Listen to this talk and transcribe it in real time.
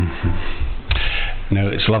Now,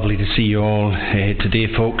 it's lovely to see you all today,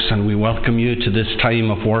 folks, and we welcome you to this time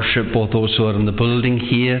of worship, both those who are in the building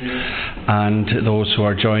here and those who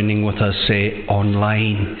are joining with us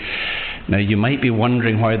online. Now, you might be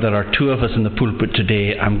wondering why there are two of us in the pulpit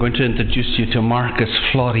today. I'm going to introduce you to Marcus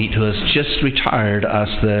Floreit, who has just retired as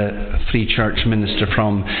the Free Church minister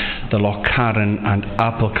from the Lochcarron and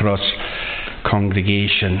Applecross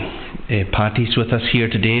congregation. Patty's with us here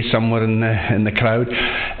today, somewhere in the crowd,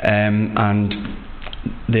 and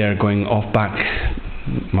they are going off back.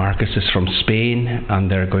 Marcus is from Spain, and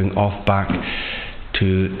they're going off back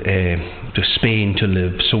to Spain to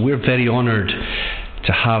live. So we're very honoured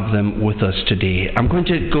to have them with us today. I'm going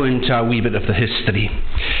to go into a wee bit of the history.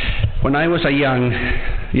 When I was a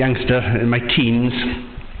youngster in my teens,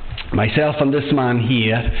 myself and this man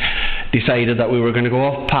here decided that we were going to go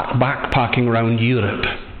off backpacking around Europe.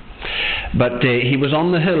 But he was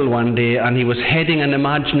on the hill one day, and he was heading an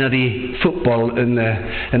imaginary football in the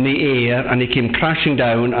air, and he came crashing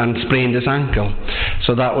down and sprained his ankle.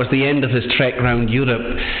 So that was the end of his trek around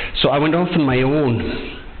Europe. So I went off on my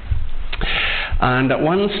own. And at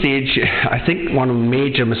one stage, I think one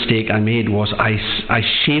major mistake I made was I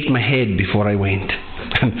shaved my head before I went.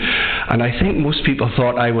 And I think most people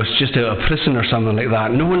thought I was just out of prison or something like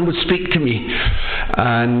that. No one would speak to me.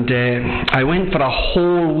 And I went for a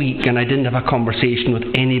whole week, and I didn't have a conversation with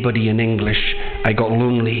anybody in English. I got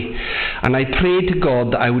lonely. And I prayed to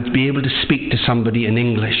God that I would be able to speak to somebody in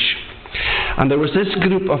English. And there was this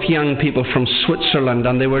group of young people from Switzerland,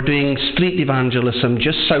 and they were doing street evangelism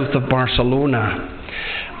just south of Barcelona.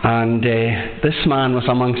 And this man was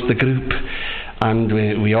amongst the group. And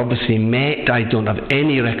we obviously met. I don't have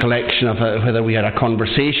any recollection of whether we had a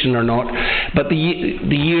conversation or not. But the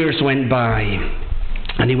years went by,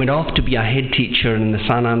 and he went off to be a head teacher in the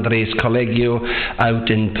San Andres Colegio out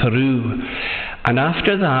in Peru. And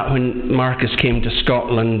after that, when Marcus came to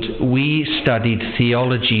Scotland, we studied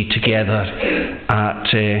theology together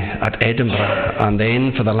at Edinburgh. And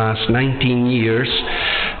then for the last 19 years,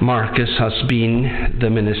 Marcus has been the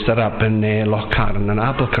minister up in Lochcarron and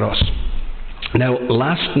Applecross. Now,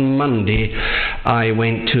 last Monday, I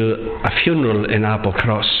went to a funeral in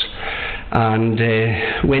Applecross, and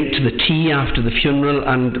went to the tea after the funeral,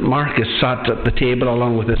 and Marcus sat at the table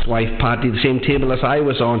along with his wife Patty, the same table as I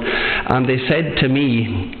was on, and they said to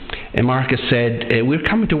me, Marcus said, "We're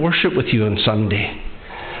coming to worship with you on Sunday."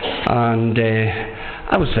 And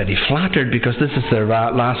I was very flattered, because this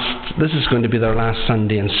is going to be their last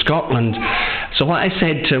Sunday in Scotland. So what I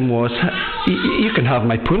said to him was, "You can have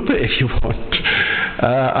my pulpit if you want."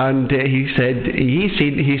 And he said he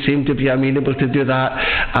seemed to be amenable to do that.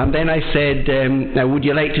 And then I said, "Now, would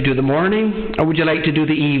you like to do the morning, or would you like to do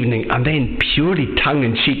the evening?" And then, purely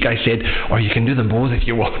tongue-in-cheek, I said, "Or you can do them both if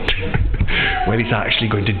you want." Well, he's actually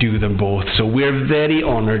going to do them both. So we're very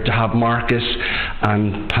honoured to have Marcus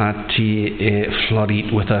and Patty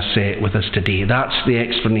Floreit with us today. That's the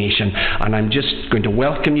explanation. And I'm just going to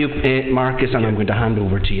welcome you, Marcus, and I'm going to hand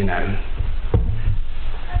over to you now.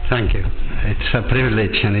 Thank you. It's a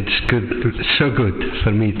privilege, and it's so good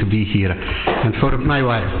for me to be here, and for my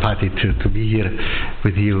wife Patty to be here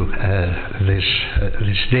with you this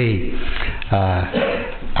day.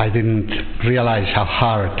 I didn't realize how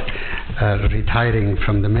hard retiring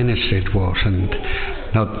from the ministry it was, and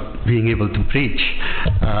not being able to preach.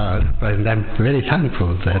 And I'm very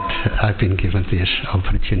thankful that I've been given this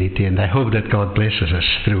opportunity, and I hope that God blesses us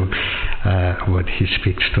through what He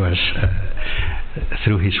speaks to us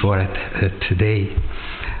through His word today.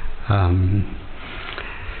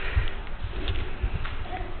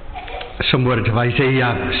 Some words of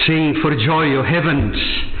Isaiah: "Sing for joy, O heavens,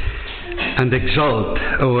 and exult,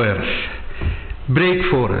 O earth. Break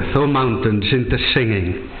forth, O mountains, into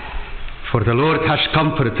singing. For the Lord has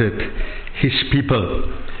comforted His people,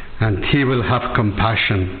 and He will have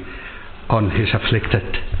compassion on His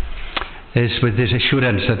afflicted." It's with this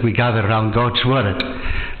assurance that we gather around God's word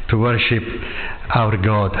to worship our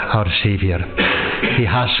God, our Saviour. He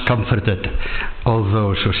has comforted all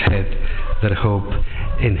those who set their hope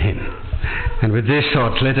in Him. And with this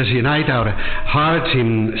thought, let us unite our hearts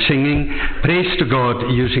in singing praise to God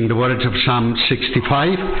using the words of Psalm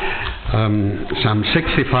 65. Psalm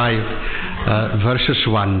 65, verses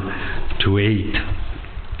 1 to 8.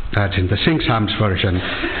 That's in the Sing Psalms version.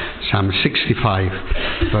 Psalm 65,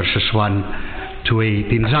 verses 1 to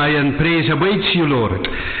 8. In Zion, praise awaits you, Lord.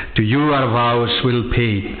 To you our vows will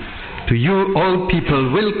pay. To you all people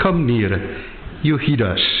will come near. You heed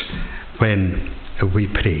us when we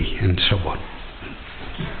pray, and so on.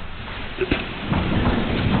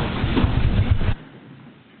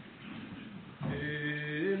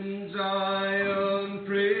 In Zion,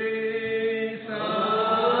 praise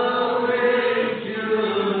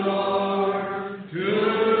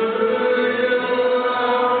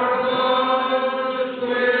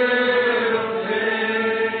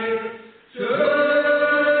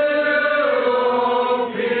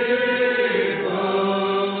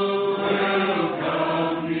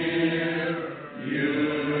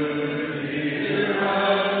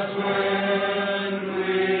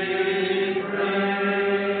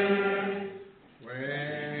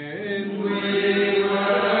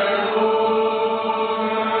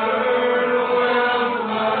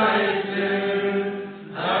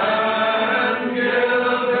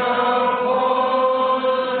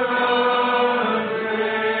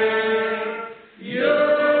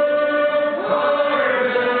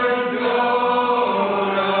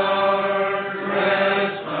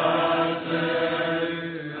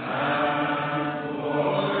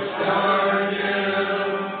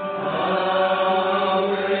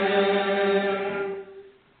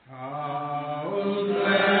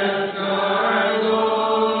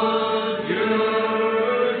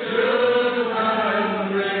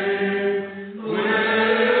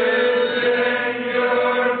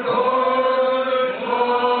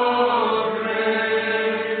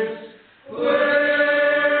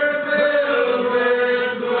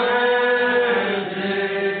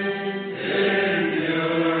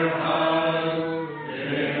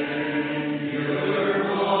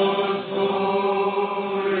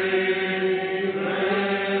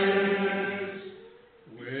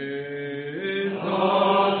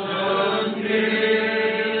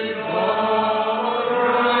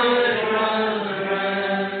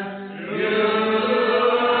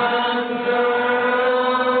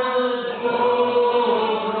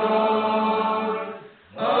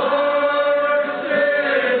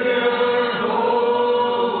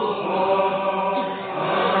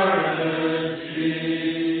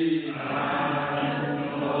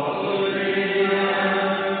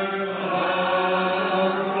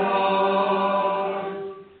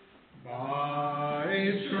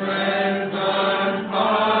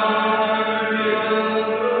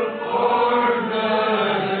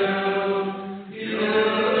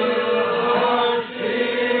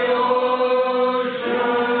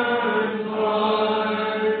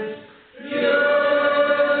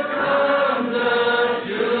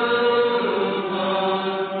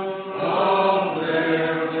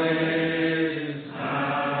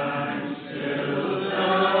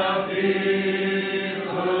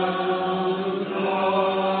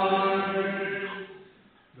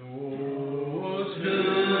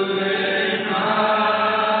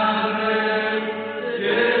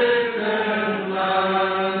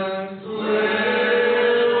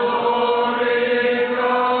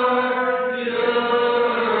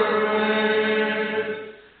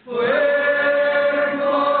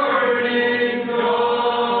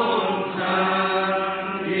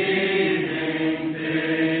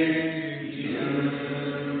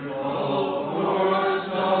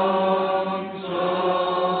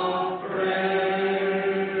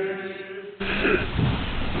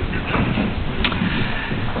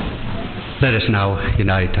Let us now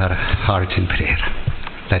unite our hearts in prayer.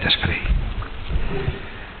 Let us pray.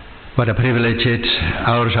 What a privilege it's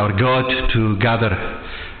ours, our God, to gather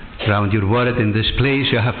round your word in this place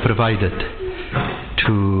you have provided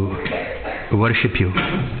to worship you,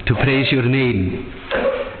 to praise your name.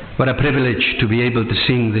 What a privilege to be able to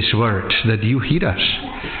sing these words, that you hear us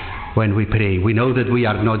when we pray. We know that we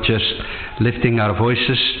are not just lifting our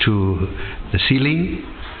voices to the ceiling,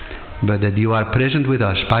 but that you are present with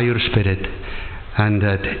us by your Spirit, and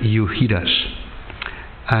that you hear us,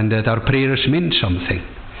 and that our prayers mean something.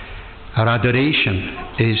 Our adoration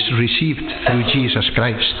is received through Jesus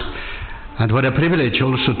Christ. And what a privilege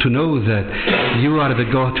also to know that you are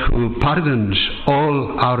the God who pardons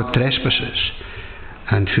all our trespasses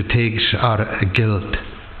and who takes our guilt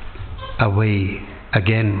away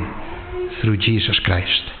again through Jesus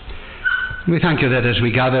Christ. We thank you that as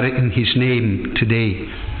we gather in his name today,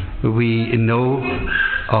 we know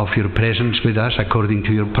of your presence with us according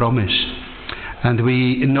to your promise. And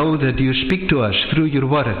we know that you speak to us through your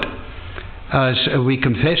word, as we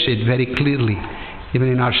confess it very clearly, even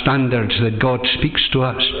in our standards, that God speaks to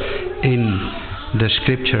us in the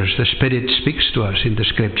Scriptures. The Spirit speaks to us in the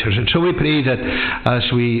Scriptures. And so we pray that as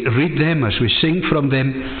we read them, as we sing from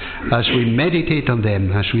them, as we meditate on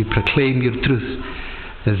them, as we proclaim your truth,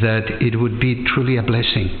 that it would be truly a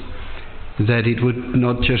blessing. That it would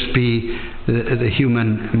not just be the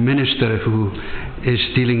human minister who is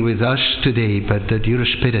dealing with us today, but that your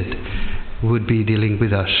Spirit would be dealing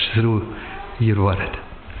with us through your word.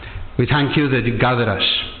 We thank you that you gather us,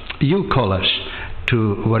 you call us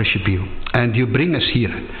to worship you, and you bring us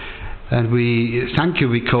here. And we thank you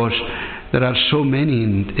because there are so many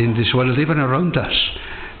in this world, even around us,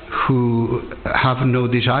 who have no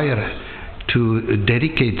desire to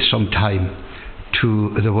dedicate some time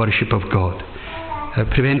to the worship of God.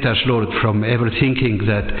 Prevent us, Lord, from ever thinking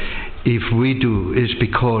that if we do, it's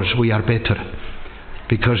because we are better,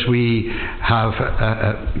 because we have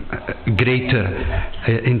greater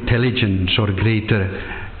intelligence or greater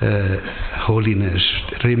holiness.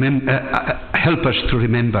 Help us to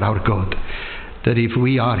remember, our God, that if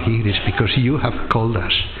we are here, it's because you have called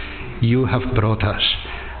us, you have brought us,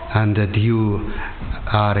 and that you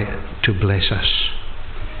are to bless us.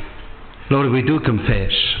 Lord, we do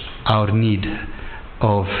confess our need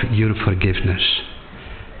of your forgiveness.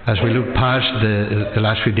 As we look past the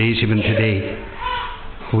last few days, even today,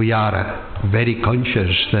 we are very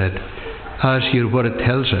conscious that, as your word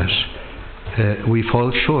tells us, we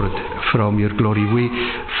fall short from your glory. We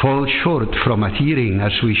fall short from adhering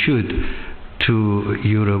as we should to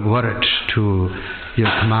your words, to your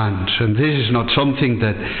commands. And this is not something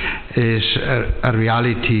that is a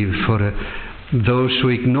reality for those who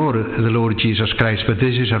ignore the Lord Jesus Christ, but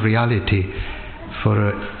this is a reality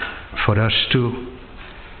for us too.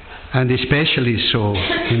 And especially so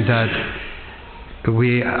in that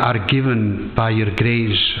we are given by your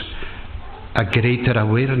grace a greater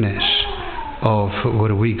awareness of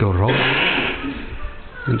where we go wrong.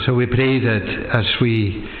 And so we pray that as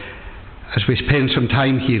we spend some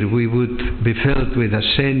time here, we would be filled with a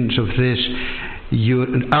sense of this,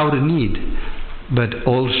 our need, but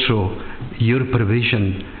also your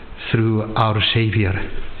provision through our Saviour,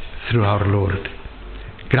 through our Lord.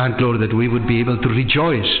 Grant, Lord, that we would be able to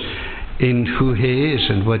rejoice in who he is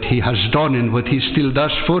and what he has done and what he still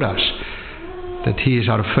does for us, that he is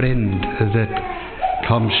our friend that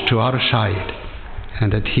comes to our side,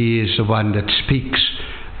 and that he is the one that speaks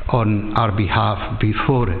on our behalf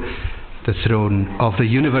before the throne of the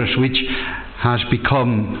universe, which has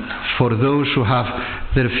become, for those who have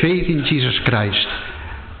their faith in Jesus Christ,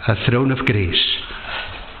 a throne of grace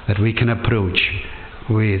that we can approach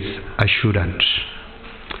with assurance.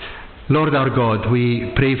 Lord our God,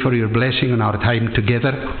 we pray for your blessing on our time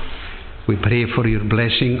together. We pray for your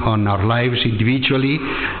blessing on our lives individually,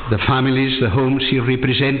 the families, the homes here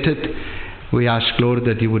represented. We ask, Lord,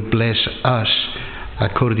 that you would bless us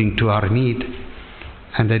according to our need,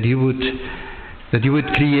 and that you would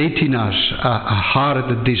create in us a heart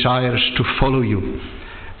that desires to follow you,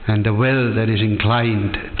 and a will that is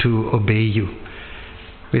inclined to obey you.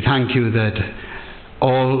 We thank you that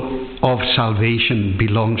all of salvation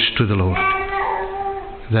belongs to the Lord,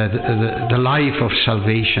 that the life of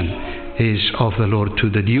salvation is of the Lord too,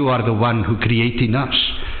 that you are the one who creates in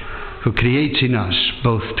us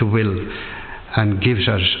both to will and gives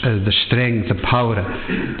us the strength, the power,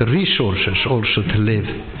 the resources also to live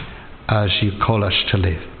as you call us to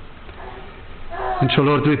live. And so,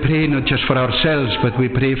 Lord, we pray not just for ourselves, but we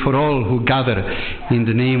pray for all who gather in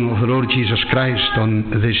the name of the Lord Jesus Christ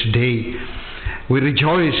on this day. We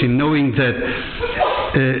rejoice in knowing that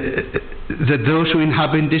those who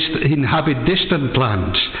inhabit distant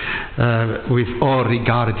lands with awe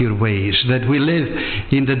regard your ways, that we live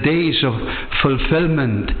in the days of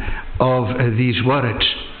fulfillment of these words,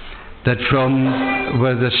 that from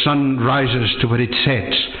where the sun rises to where it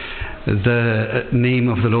sets, the name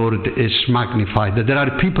of the Lord is magnified, that there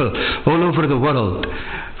are people all over the world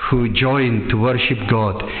who join to worship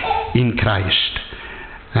God in Christ.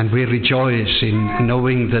 And we rejoice in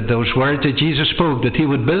knowing that those words that Jesus spoke, that he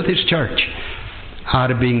would build his church,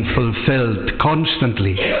 are being fulfilled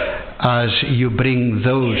constantly as you bring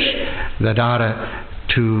those that are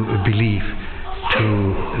to believe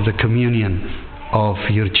to the communion of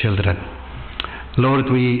your children. Lord,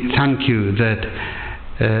 we thank you that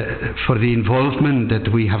for the involvement that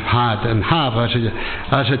we have had and have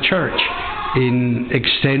as a church in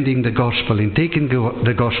extending the gospel, in taking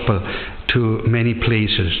the gospel to many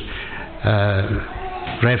places.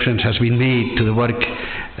 Reference has been made to the work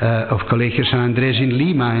of Colegio San Andres in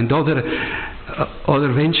Lima and other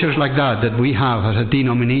ventures like that we have as a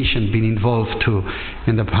denomination been involved to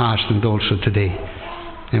in the past and also today.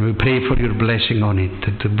 And we pray for your blessing on it,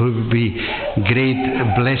 that there will be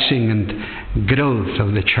great blessing and growth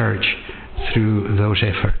of the church through those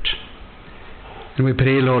efforts. And we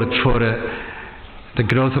pray, Lord, for the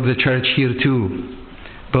growth of the church here too,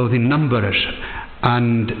 both in numbers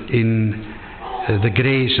and in the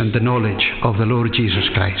grace and the knowledge of the Lord Jesus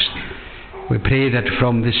Christ. We pray that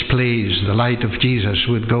from this place the light of Jesus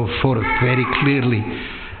would go forth very clearly,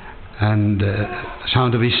 and the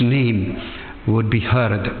sound of his name would be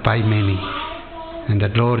heard by many. And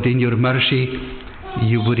that, Lord, in your mercy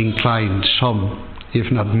you would incline some,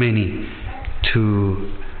 if not many,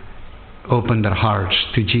 to open their hearts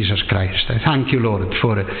to Jesus Christ. I thank you, Lord,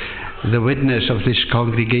 for the witness of this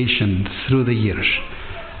congregation through the years.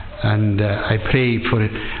 And I pray for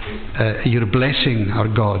your blessing, our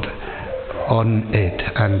God, on it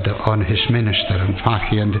and on his minister, and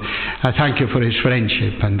Fachi. And I thank you for his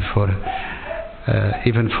friendship and for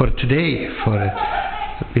even for today, for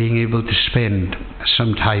being able to spend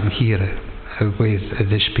some time here with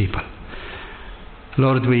this people.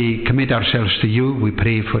 Lord, we commit ourselves to you. We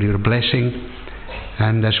pray for your blessing.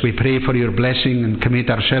 And as we pray for your blessing and commit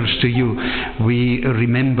ourselves to you, we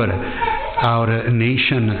remember our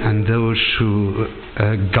nation and those who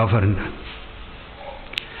govern.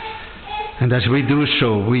 And as we do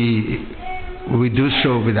so, we do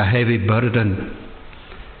so with a heavy burden,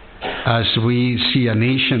 as we see a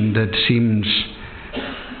nation that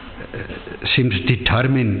seems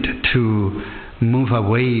determined to move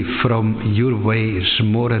away from your ways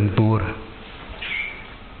more and more.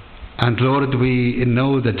 And Lord, we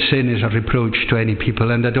know that sin is a reproach to any people,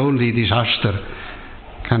 and that only disaster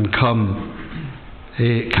can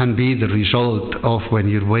be the result of when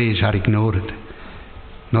your ways are ignored,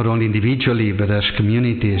 not only individually but as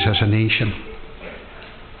communities, as a nation.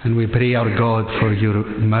 And we pray, our God, for your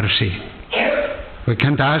mercy. We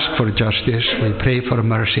can't ask for justice, we pray for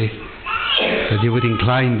mercy, that you would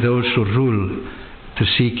incline those who rule to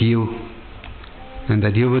seek you, and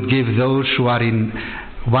that you would give those who are in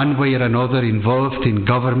one way or another involved in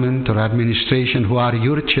government or administration, who are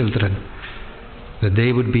your children, that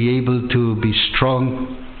they would be able to be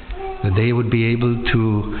strong, that they would be able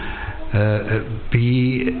to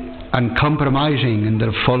be uncompromising in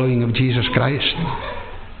their following of Jesus Christ,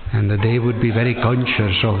 and that they would be very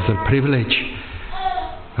conscious of their privilege,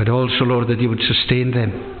 but also, Lord, that you would sustain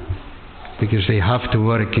them, because they have to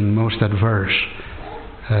work in most adverse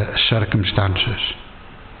circumstances.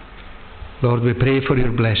 Lord, we pray for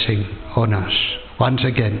your blessing on us. Once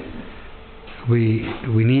again, we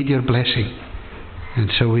need your blessing,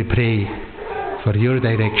 and so we pray for your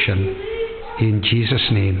direction in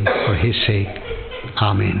Jesus' name, for his sake.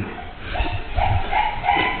 Amen.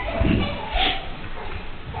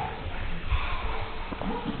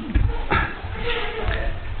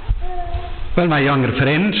 Well, my younger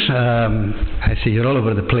friends, I see you're all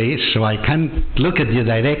over the place, so I can't look at you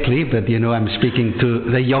directly, but you know I'm speaking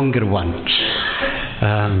to the younger ones.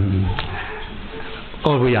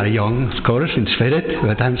 All we are young, of course, in spirit,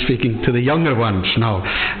 but I'm speaking to the younger ones now.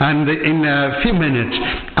 And in a few minutes,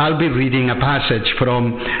 I'll be reading a passage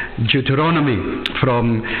from Deuteronomy,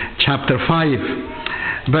 from chapter 5.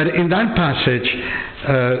 But in that passage,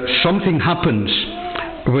 something happens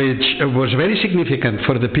which was very significant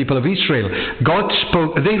for the people of Israel. God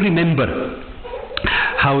spoke, they remember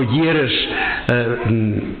how years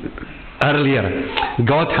earlier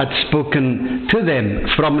God had spoken to them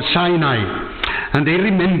from Sinai, and they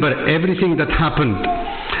remember everything that happened.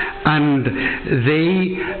 And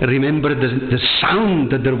they remember the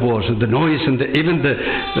sound that there was, the noise, and even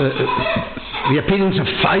the appearance of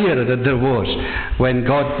fire that there was when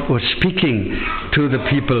God was speaking to the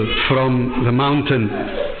people from the mountain.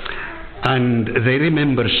 And they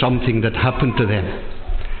remember something that happened to them.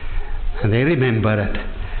 And they remember it.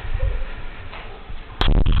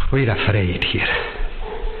 We're afraid here.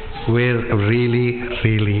 We're really,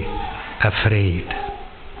 really afraid.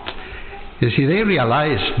 You see, they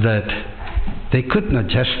realized that they could not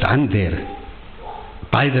just stand there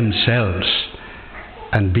by themselves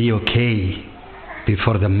and be okay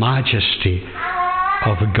before the majesty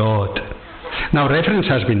of God. Now, reference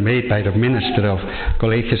has been made by the minister of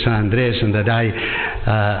Colegio San Andres, and that I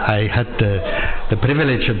had the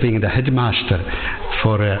privilege of being the headmaster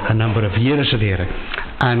for a number of years there.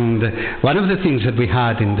 And one of the things that we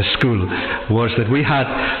had in the school was that we had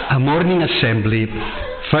a morning assembly,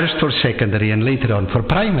 first for secondary and later on for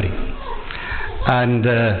primary. And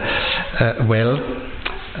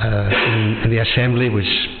in the assembly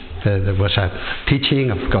there was a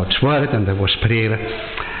teaching of God's Word, and there was prayer.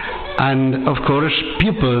 And of course,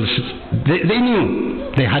 pupils, they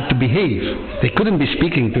knew they had to behave. They couldn't be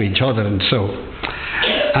speaking to each other and so.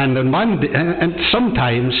 And on one day, and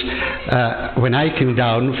sometimes when I came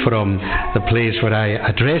down from the place where I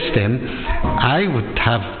addressed them, I would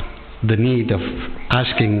have the need of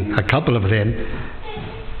asking a couple of them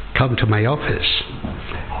come to my office,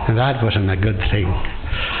 and that wasn't a good thing.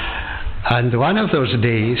 And one of those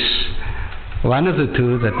days, one of the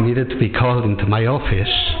two that needed to be called into my office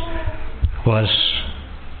was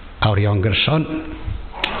our younger son.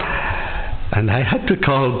 And I had to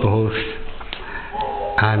call both,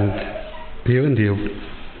 and you,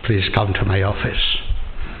 please come to my office.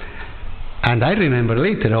 And I remember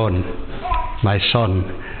later on my son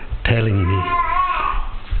telling me,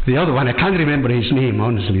 the other one, I can't remember his name,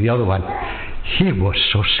 honestly, the other one, he was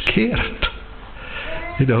so scared.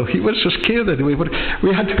 You know, he was so scared that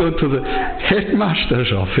we had to go to the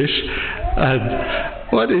headmaster's office,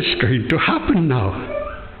 and what is going to happen now?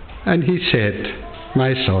 And he said,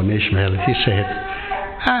 my son Ishmael, he said,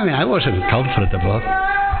 I wasn't comfortable,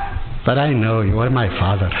 but I know you are my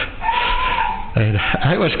father. And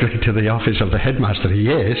I was going to the office of the headmaster,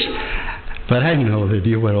 yes, but I know that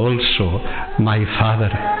you were also my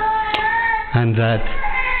father, and that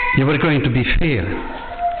you were going to be fair.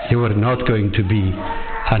 You were not going to be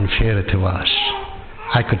unfair to us.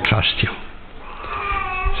 I could trust you.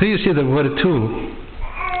 So you see, there were two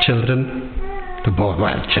children,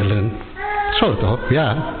 children, sort of,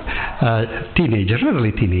 teenagers,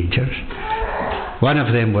 early teenagers. One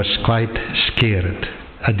of them was quite scared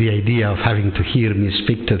at the idea of having to hear me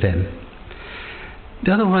speak to them.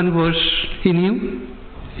 The other one was, he knew,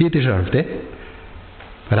 he deserved it,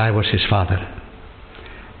 but I was his father.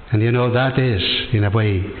 And you know, that is, in a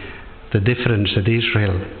way, the difference that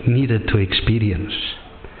Israel needed to experience.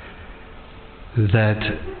 That,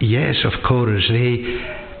 yes, of course,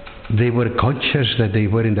 they were conscious that they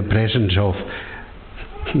were in the presence of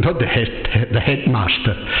not the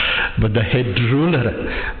headmaster, but the head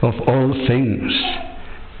ruler of all things.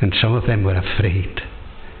 And some of them were afraid.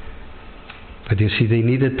 But you see, they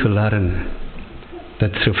needed to learn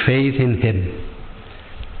that through faith in Him,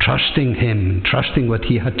 trusting Him, trusting what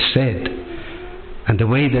He had said, and the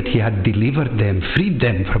way that He had delivered them, freed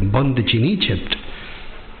them from bondage in Egypt,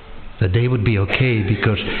 that they would be okay,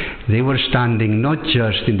 because they were standing not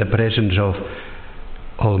just in the presence of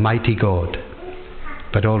Almighty God,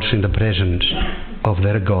 but also in the presence of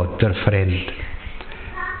their God, their friend.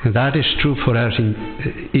 And that is true for us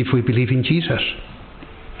if we believe in Jesus.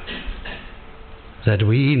 That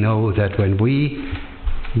we know that when we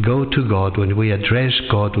go to God, when we address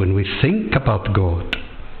God, when we think about God,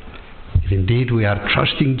 if indeed we are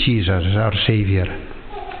trusting Jesus as our Savior,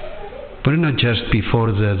 we're not just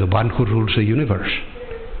before the one who rules the universe,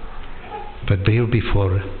 but we're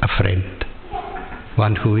before a friend,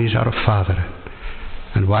 one who is our Father,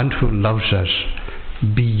 and one who loves us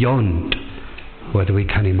beyond what we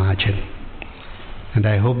can imagine. And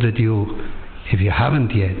I hope that you, if you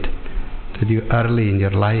haven't yet, that you early in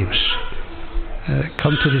your lives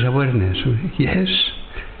come to this awareness. Yes,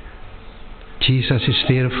 Jesus is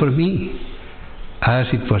there for me, as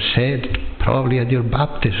it was said probably at your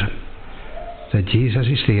baptism, that Jesus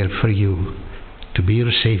is there for you to be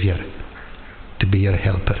your Savior, to be your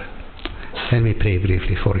helper. Let me pray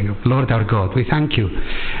briefly for you. Lord our God, we thank you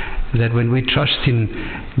that when we trust in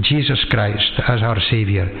Jesus Christ as our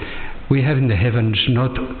Savior, we have in the heavens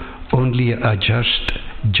not only a just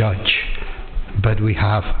judge, but we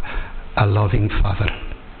have a loving Father.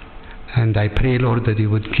 And I pray, Lord, that you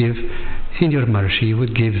would give in your mercy, you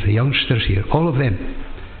would give the youngsters here, all of them,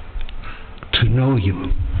 to know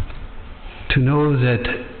you, to know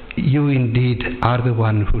that you indeed are the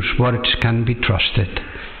one whose words can be trusted,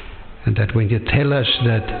 and that when you tell us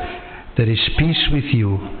that there is peace with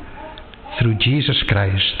you through Jesus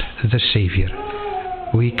Christ, the Saviour,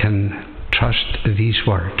 we can trust these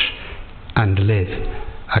words and live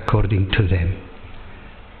according to them,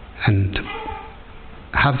 and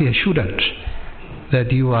have the assurance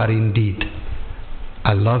that you are indeed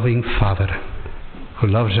a loving Father who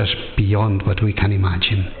loves us beyond what we can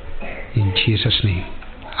imagine. In Jesus' name,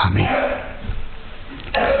 amen.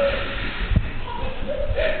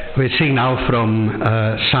 We sing now from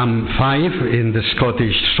Psalm 5 in the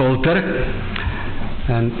Scottish Psalter,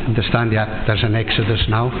 and understand, there's an Exodus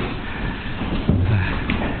now.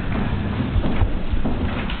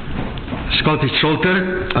 Scottish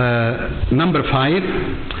Psalter, number 5,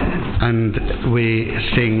 and we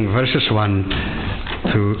sing verses 1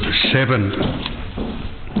 to 7.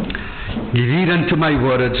 Give ear unto my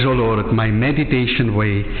words, O Lord, my meditation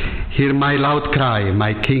weigh. Hear my loud cry,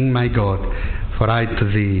 my King, my God, for I to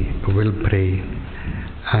thee will pray.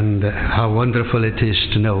 And how wonderful it is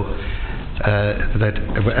to know that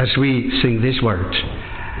as we sing these words,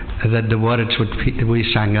 that the words we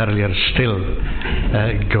sang earlier still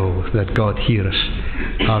go, that God hears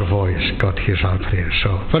our voice, God hears our prayer.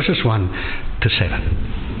 So verses 1 to 7.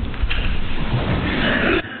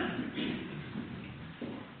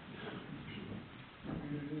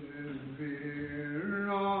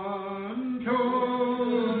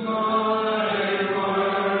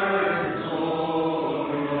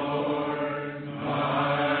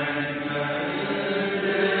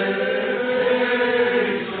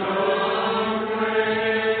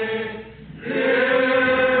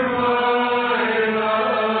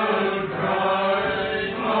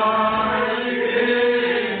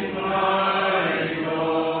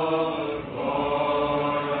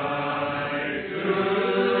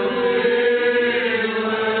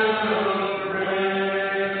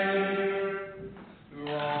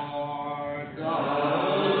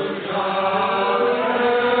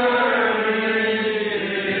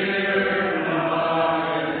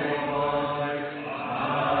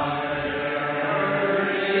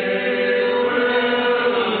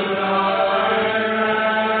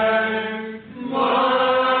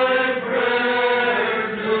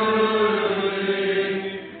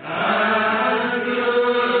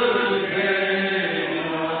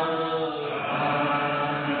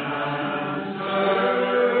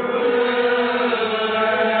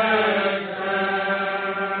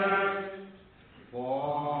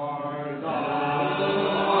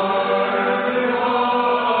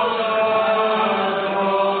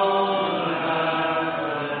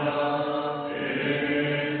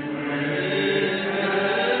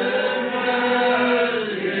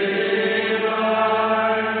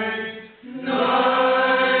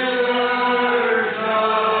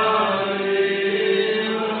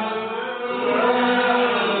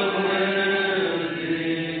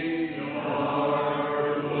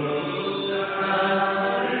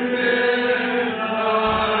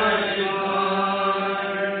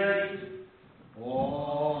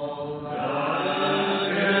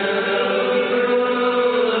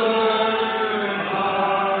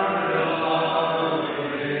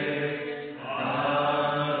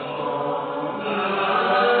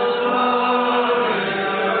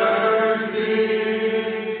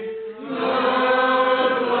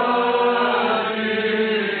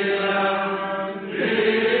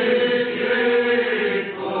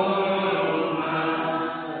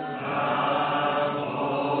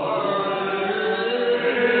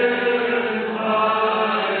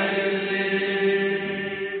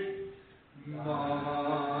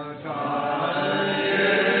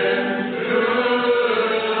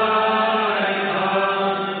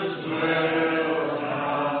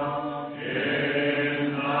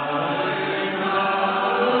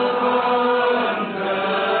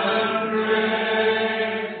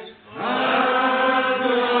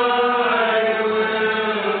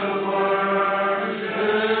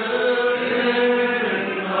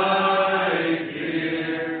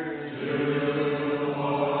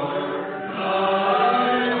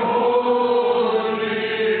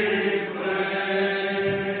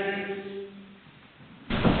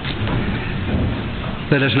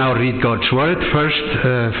 Let us now read God's Word,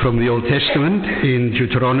 first from the Old Testament in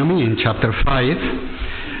Deuteronomy in chapter 5,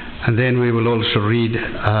 and then we will also read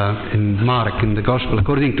in Mark, in the Gospel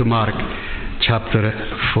according to Mark, chapter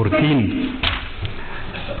 14.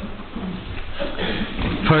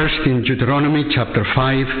 First in Deuteronomy chapter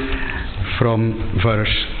 5, from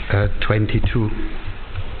verse 22.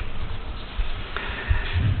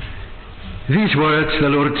 These words the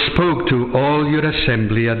Lord spoke to all your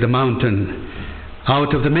assembly at the mountain,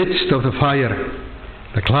 out of the midst of the fire,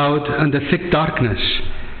 the cloud and the thick darkness,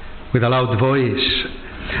 with a loud voice.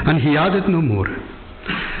 And he added no more.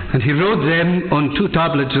 And he wrote them on 2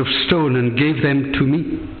 tablets of stone and gave them to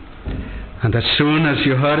me. And as soon as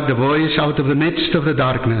you heard the voice out of the midst of the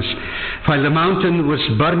darkness, while the mountain was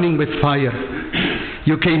burning with fire,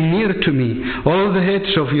 you came near to me, all the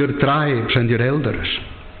heads of your tribes and your elders.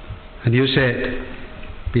 And you said,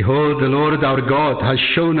 Behold, the Lord our God has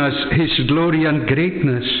shown us his glory and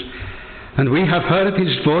greatness, and we have heard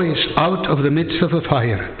his voice out of the midst of the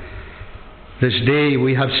fire. This day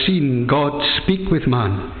we have seen God speak with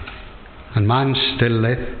man, and man still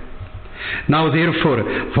liveth. Now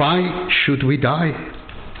therefore, why should we die?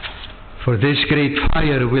 For this great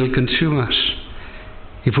fire will consume us.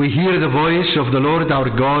 If we hear the voice of the Lord our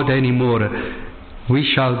God any more,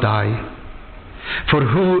 we shall die. For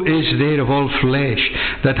who is there of all flesh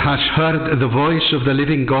that has heard the voice of the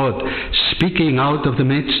living God speaking out of the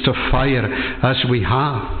midst of fire as we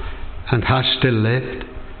have, and has still lived?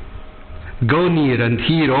 Go near and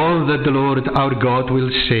hear all that the Lord our God will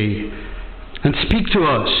say, and speak to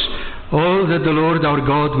us all that the Lord our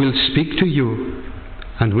God will speak to you,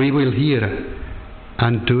 and we will hear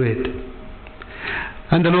and do it.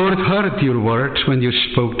 And the Lord heard your words when you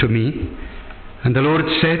spoke to me. And the Lord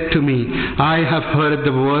said to me, I have heard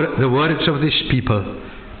the words of this people,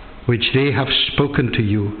 which they have spoken to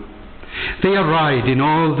you. They are right in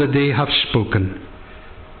all that they have spoken.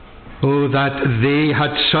 Oh, that they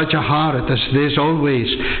had such a heart as this always,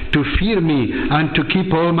 to fear me and to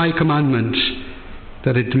keep all my commandments,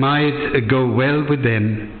 that it might go well with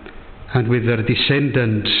them and with their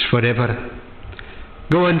descendants forever.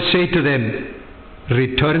 Go and say to them,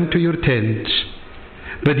 Return to your tents,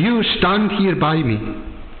 but you stand here by me,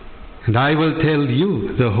 and I will tell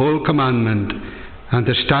you the whole commandment and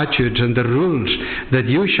the statutes and the rules that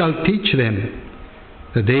you shall teach them,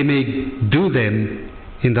 that they may do them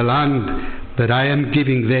in the land that I am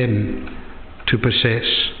giving them to possess.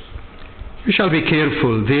 You shall be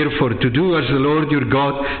careful, therefore, to do as the Lord your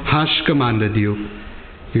God has commanded you.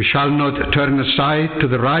 You shall not turn aside to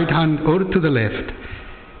the right hand or to the left.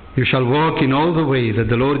 You shall walk in all the way that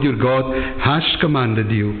the Lord your God has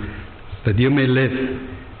commanded you, that you may live,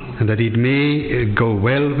 and that it may go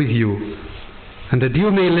well with you, and that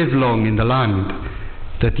you may live long in the land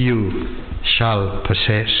that you shall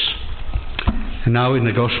possess. And now in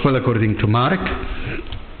the Gospel according to Mark,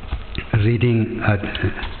 reading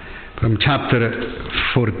from chapter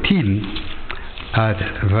 14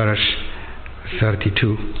 at verse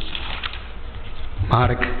 32.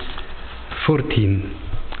 Mark 14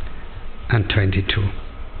 and 22.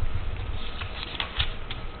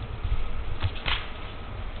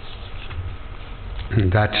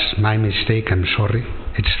 And that's my mistake, I'm sorry.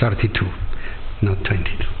 It's 32, not 22.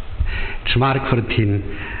 It's Mark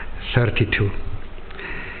 14, 32.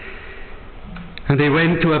 And they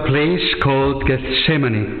went to a place called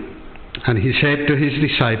Gethsemane, and he said to his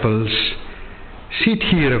disciples, Sit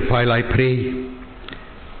here while I pray.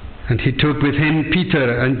 And he took with him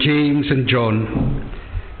Peter and James and John,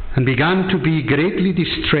 and began to be greatly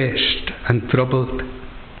distressed and troubled.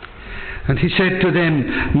 And he said to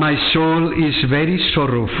them, My soul is very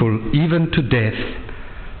sorrowful, even to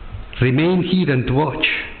death. Remain here and watch.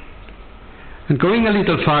 And going a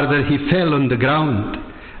little farther, he fell on the ground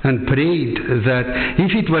and prayed that,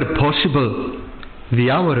 if it were possible,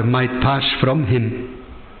 the hour might pass from him.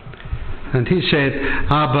 And he said,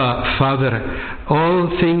 Abba, Father,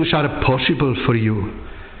 all things are possible for you.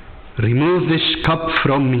 Remove this cup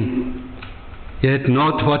from me, yet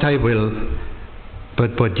not what I will,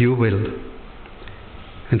 but what you will.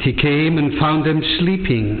 And he came and found them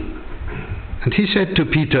sleeping. And he said to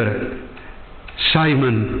Peter,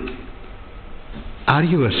 Simon, are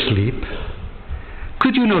you asleep?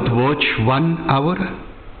 Could you not watch 1 hour?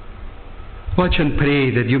 Watch and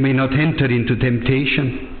pray that you may not enter into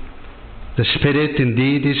temptation. The spirit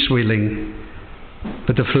indeed is willing,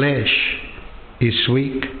 but the flesh is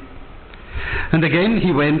weak. And again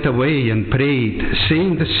he went away and prayed,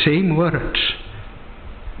 saying the same words.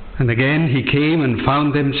 And again he came and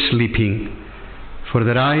found them sleeping, for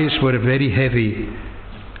their eyes were very heavy,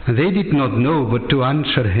 and they did not know what to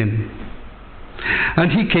answer him.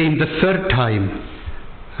 And he came the third time,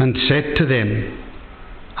 and said to them,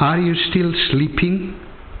 Are you still sleeping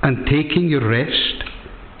and taking your rest?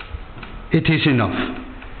 It is enough.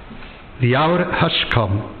 The hour has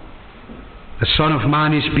come. The Son of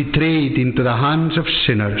Man is betrayed into the hands of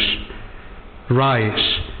sinners.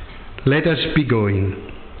 Rise, let us be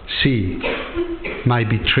going. See, my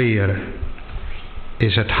betrayer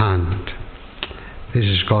is at hand. This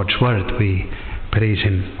is God's word. We praise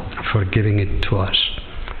him for giving it to us.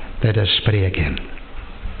 Let us pray again.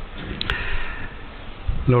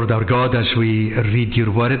 Lord our God, as we read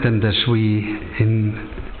your word and as we in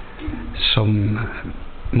some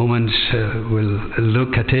moments will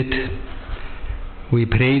look at it, we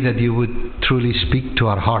pray that you would truly speak to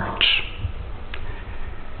our hearts,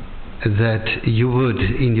 that you would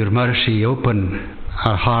in your mercy open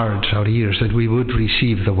our hearts, our ears, that we would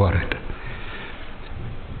receive the word,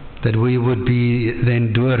 that we would be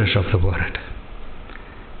then doers of the word,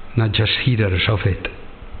 not just hearers of it.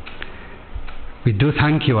 We do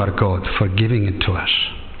thank you, our God, for giving it to us.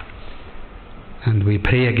 And we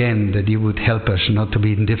pray again that you would help us not to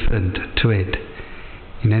be indifferent to it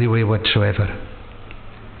in any way whatsoever.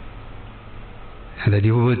 And that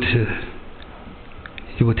you would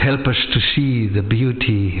help us to see the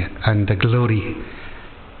beauty and the glory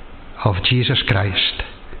of Jesus Christ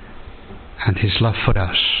and his love for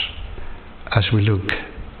us as we look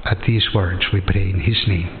at these words, we pray in his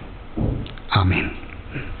name. Amen.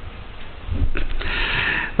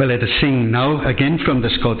 Well, let us sing now again from the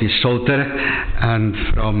Scottish Psalter and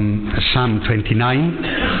from Psalm 29,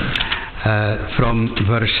 from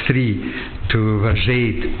verse 3 to verse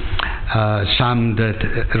 8. Psalm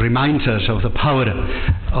that reminds us of the power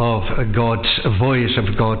of God's voice,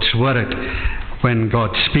 of God's word. When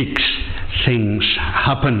God speaks, things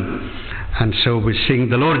happen. And so we sing,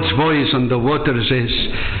 the Lord's voice on the waters is,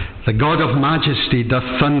 the God of majesty doth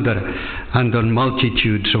thunder, and on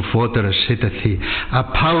multitudes of waters sitteth he. A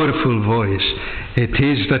powerful voice it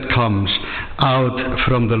is that comes out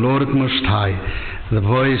from the Lord Most High. The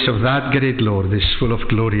voice of that great Lord is full of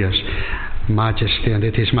glorious majesty, and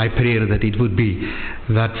it is my prayer that it would be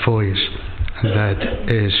that voice that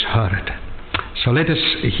is heard. So let us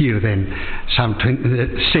hear then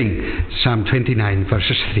sing Psalm 29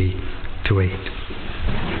 verses 3 to 8.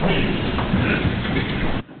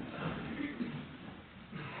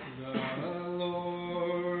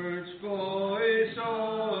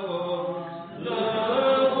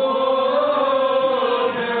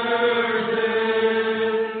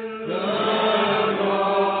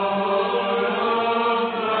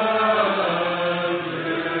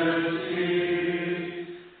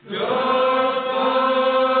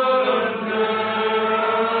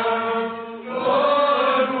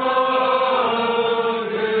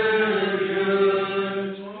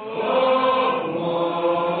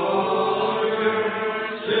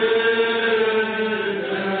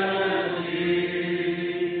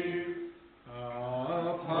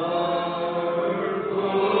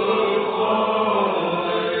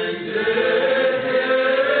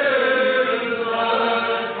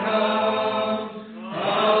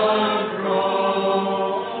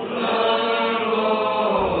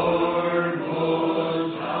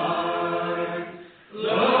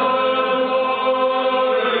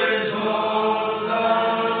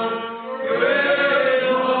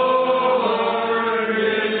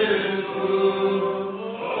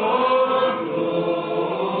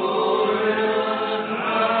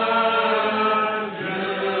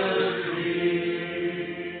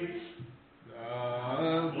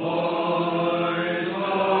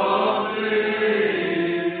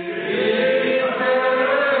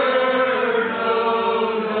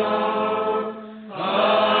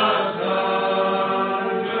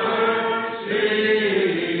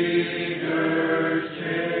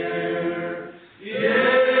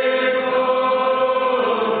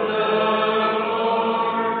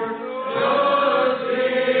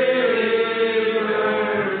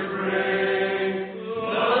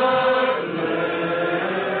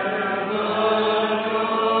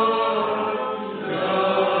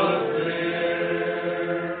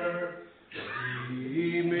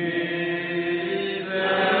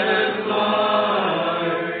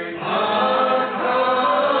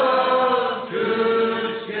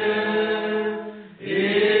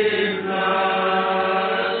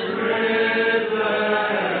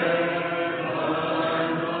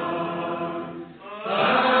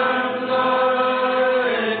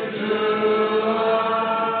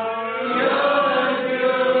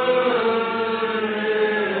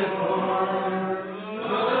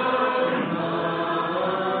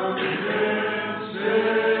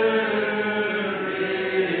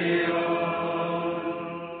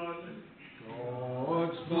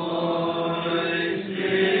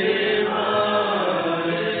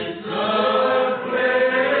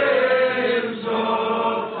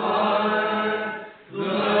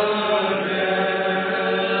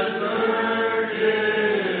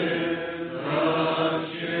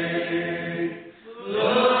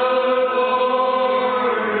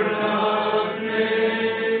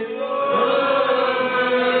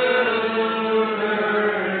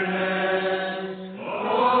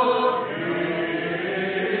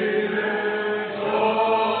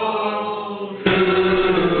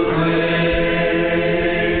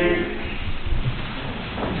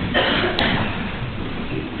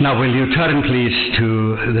 Will you turn, please,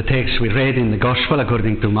 to the text we read in the Gospel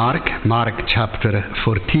according to Mark chapter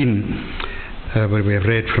 14, where we have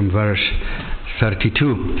read from verse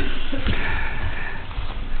 32.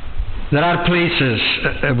 There are places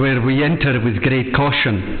where we enter with great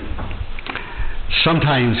caution,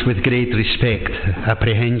 sometimes with great respect,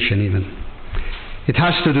 apprehension even. It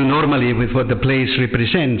has to do normally with what the place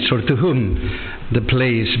represents or to whom the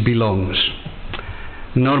place belongs.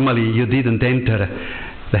 Normally you didn't enter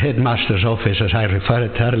the headmaster's office, as I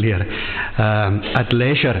referred earlier, at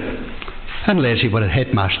leisure, unless you were a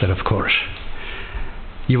headmaster, of course.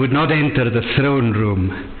 You would not enter the throne room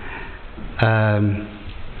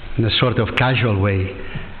in a sort of casual way,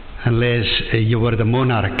 unless you were the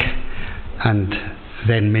monarch, and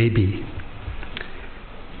then maybe.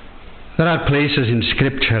 There are places in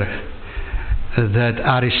Scripture that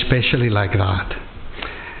are especially like that.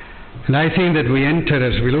 And I think that we enter,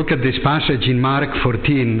 as we look at this passage in Mark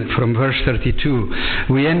 14 from verse 32,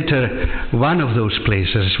 we enter one of those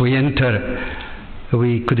places. We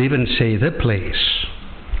could even say the place.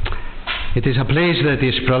 It is a place that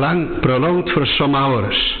is prolonged for some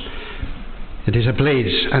hours. It is a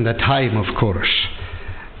place and a time, of course,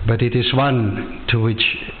 but it is one to which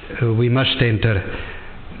we must enter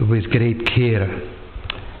with great care,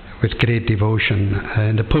 with great devotion.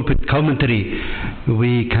 In the pulpit commentary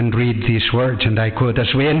we can read these words, and I quote,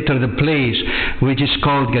 "As we enter the place which is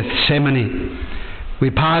called Gethsemane,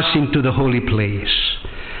 we pass into the holy place,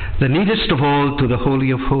 the nearest of all to the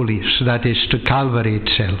Holy of Holies, that is, to Calvary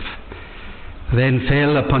itself. Then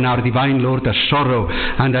fell upon our divine Lord a sorrow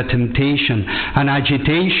and a temptation, an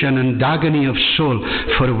agitation and agony of soul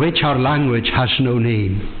for which our language has no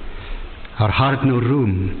name, our heart no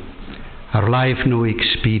room, our life no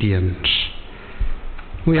experience."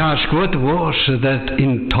 We ask, what was that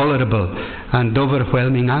intolerable and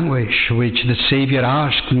overwhelming anguish which the Saviour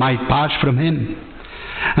asked might pass from him,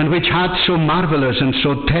 and which had so marvelous and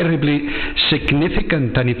so terribly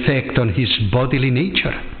significant an effect on his bodily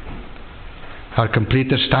nature? Our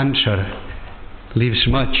completest answer leaves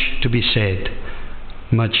much to be said,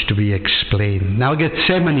 much to be explained. Now,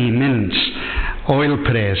 Gethsemane means oil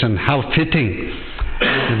press, and how fitting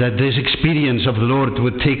that this experience of the Lord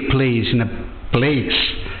would take place in a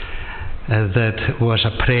place that was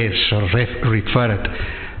a press, or referred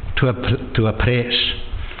to a press.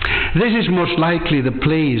 This is most likely the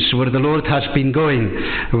place where the Lord has been going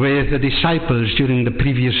with the disciples during the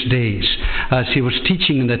previous days as he was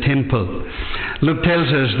teaching in the temple. Luke tells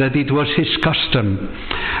us that it was his custom.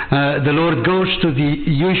 The Lord goes to the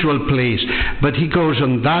usual place, but he goes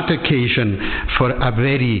on that occasion for a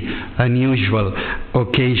very unusual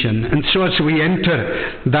occasion. And so as we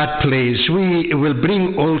enter that place, we will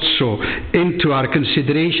bring also into our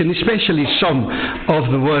consideration especially some of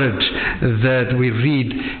the words that we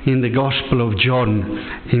read in the Gospel of John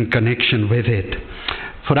in connection with it.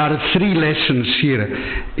 For there are three lessons here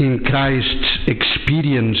in Christ's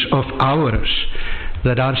experience of ours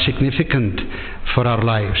that are significant for our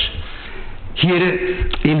lives. Here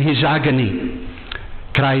in his agony,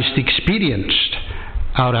 Christ experienced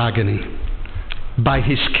our agony. By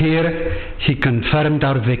his care, he confirmed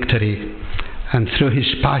our victory, and through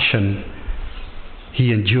his passion,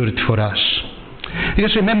 he endured for us.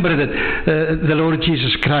 Because remember that the Lord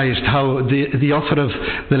Jesus Christ, how the author of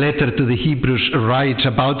the letter to the Hebrews writes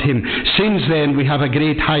about him, "Since then we have a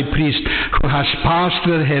great high priest who has passed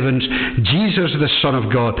through the heavens, Jesus the Son of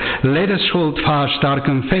God. Let us hold fast our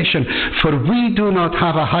confession, for we do not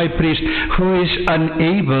have a high priest who is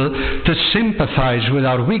unable to sympathize with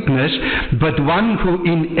our weakness, but one who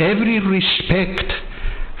in every respect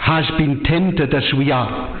has been tempted as we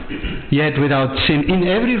are, yet without sin." In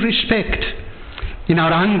every respect. In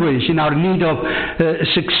our anguish, in our need of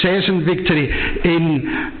success and victory,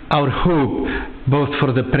 in our hope, both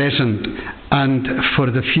for the present and for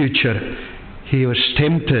the future, he was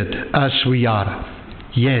tempted as we are,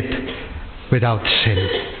 yet without sin.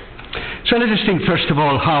 So let us think first of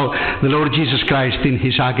all how the Lord Jesus Christ in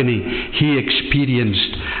his agony, he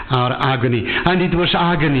experienced our agony. And it was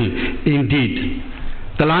agony indeed.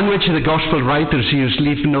 The language the Gospel writers use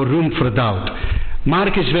leaves no room for doubt.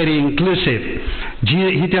 Mark is very inclusive.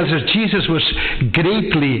 He tells us Jesus was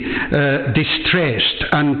greatly distressed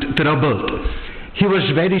and troubled. He was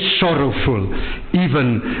very sorrowful,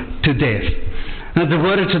 even to death. Now the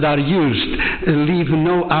words that are used leave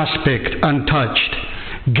no aspect untouched.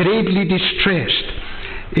 Greatly distressed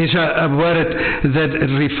is a word that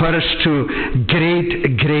refers to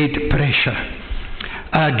great pressure,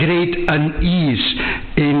 a great unease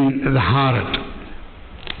in the heart.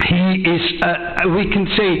 He is, we can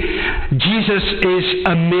say, Jesus is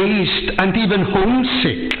amazed and even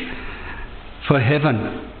homesick for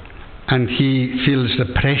heaven. And he feels the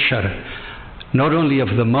pressure, not only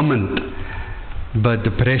of the moment, but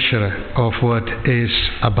the pressure of what is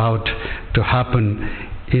about to happen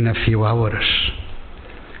in a few hours.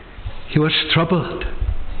 He was troubled.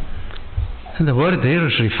 And the word there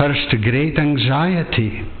refers to great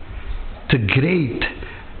anxiety, to great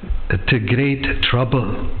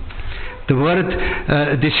trouble. The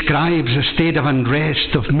word describes a state of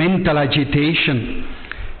unrest, of mental agitation.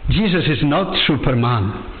 Jesus is not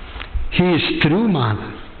Superman. He is true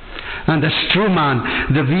man. And as true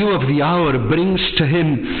man, the view of the hour brings to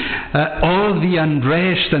him all the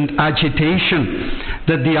unrest and agitation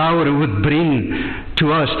that the hour would bring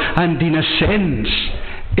to us. And in a sense,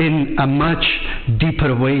 in a much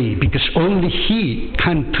deeper way, because only he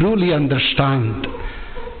can truly understand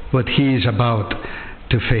what he is about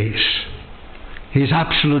to face. He is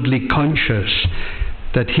absolutely conscious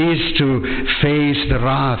that he is to face the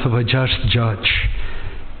wrath of a just judge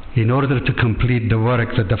in order to complete the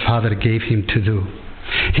work that the Father gave him to do.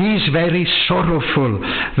 He is very sorrowful,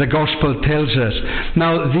 the Gospel tells us.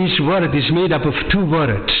 Now, this word is made up of two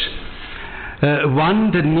words.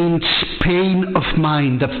 One that means pain of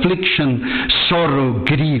mind, affliction, sorrow,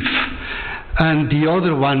 grief. And the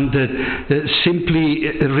other one that simply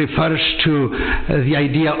refers to the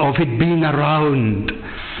idea of it being around.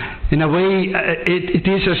 In a way, it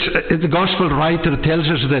is as the Gospel writer tells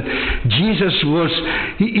us that Jesus was,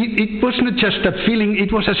 it wasn't just a feeling,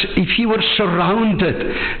 it was as if he were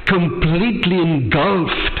surrounded, completely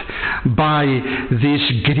engulfed by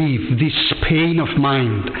this grief, this pain of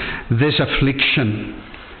mind, this affliction.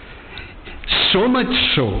 So much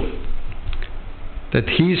so that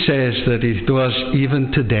he says that it was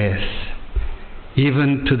even to death,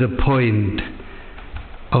 even to the point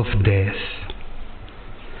of death.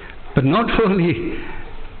 But not only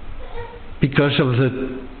because of the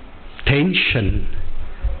tension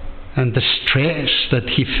and the stress that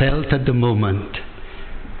he felt at the moment,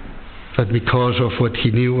 but because of what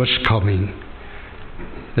he knew was coming,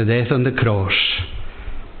 the death on the cross,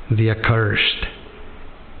 the accursed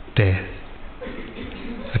death.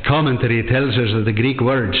 A commentary tells us that the Greek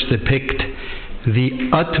words depict the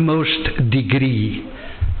utmost degree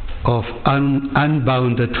of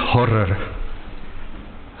unbounded horror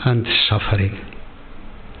and suffering.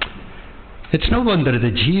 It's no wonder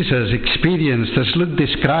that Jesus experienced, as Luke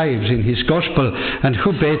describes in his Gospel, and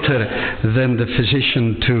who better than the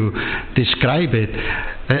physician to describe it?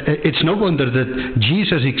 It's no wonder that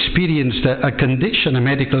Jesus experienced a condition, a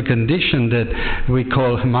medical condition that we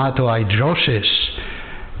call hematohidrosis,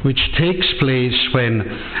 which takes place when,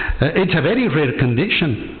 it's a very rare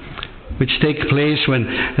condition, which take place when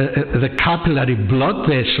the capillary blood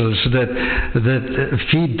vessels that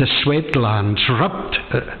feed the sweat glands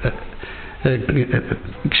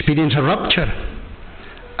experience a rupture,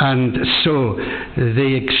 and so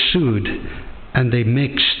they exude and they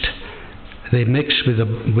mix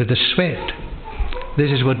with the sweat.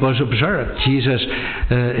 This is what was observed. Jesus,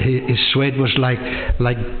 his sweat was like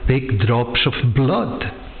big drops of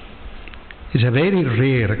blood. It's a very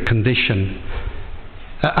rare condition.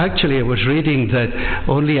 Actually, I was reading that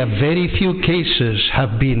only a very few cases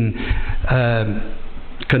have been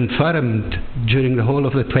confirmed during the whole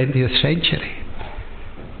of the 20th century.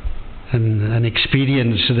 And an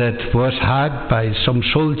experience that was had by some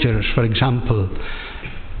soldiers, for example,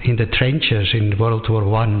 in the trenches in World War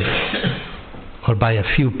I, or by a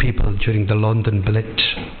few people during the London Blitz.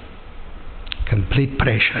 Complete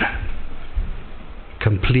pressure,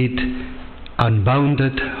 complete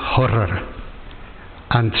unbounded horror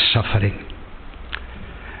and suffering.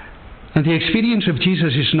 And the experience of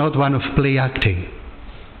Jesus is not one of play acting.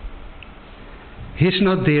 He's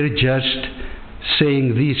not there just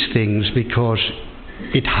saying these things because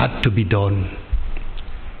it had to be done.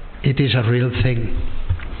 It is a real thing.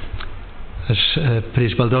 As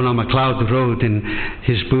Priest Baldona MacLeod wrote in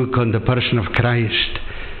his book on the person of Christ,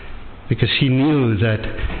 because he knew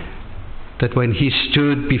that when he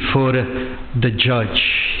stood before the judge,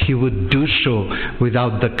 he would do so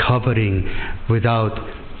without the covering, without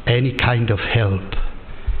any kind of help.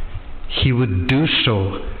 He would do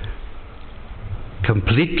so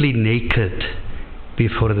completely naked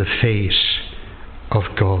before the face of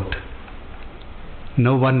God.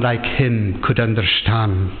 No one like him could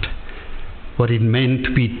understand what it meant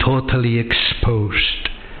to be totally exposed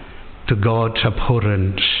to God's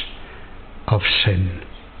abhorrence of sin.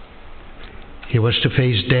 He was to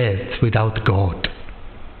face death without God,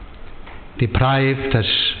 deprived, as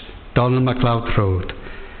Donald MacLeod wrote,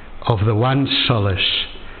 of the one solace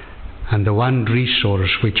and the one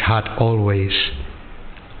resource which had always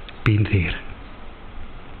been there.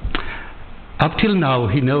 Up till now,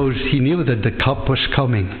 he knew that the cup was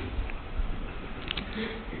coming.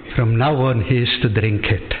 From now on, he is to drink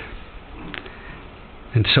it.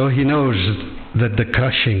 And so he knows that the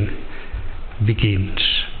crushing begins.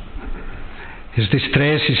 His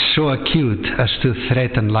distress is so acute as to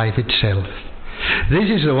threaten life itself. This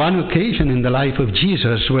is the one occasion in the life of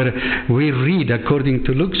Jesus where we read, according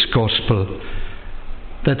to Luke's Gospel,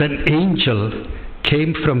 that an angel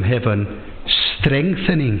came from heaven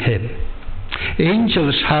strengthening him.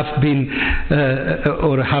 Angels have been,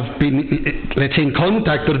 let's say, in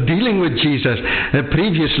contact or dealing with Jesus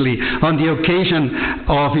previously on the occasion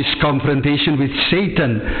of his confrontation with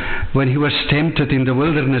Satan when he was tempted in the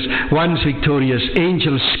wilderness. Once victorious,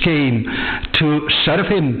 angels came to serve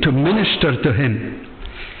him, to minister to him.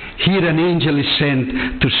 Here an angel is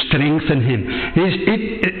sent to strengthen him.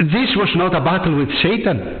 This was not a battle with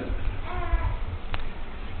Satan.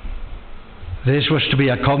 This was to be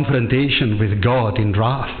a confrontation with God in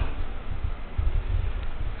wrath.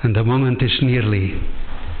 And the moment is nearly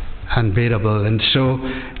unbearable. And so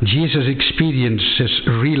Jesus experiences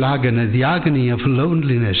real agony, the agony of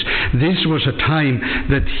loneliness. This was a time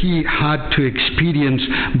that he had to experience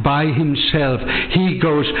by himself. He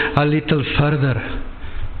goes a little further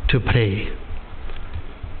to pray.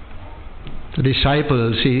 The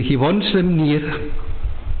disciples, he wants them near.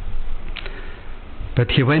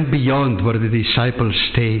 But he went beyond where the disciples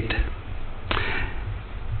stayed.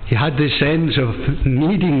 He had the sense of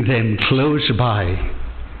needing them close by.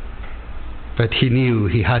 But he knew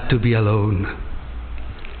he had to be alone.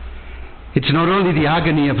 It's not only the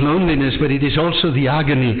agony of loneliness, but it is also the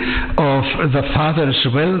agony of the Father's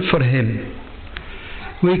will for him.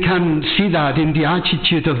 We can see that in the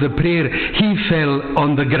attitude of the prayer. He fell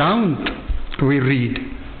on the ground, we read.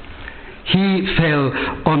 He fell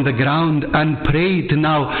on the ground and prayed.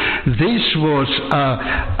 Now, this was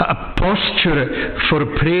a posture for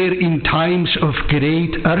prayer in times of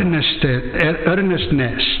great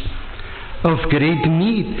earnestness, of great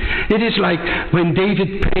need. It is like when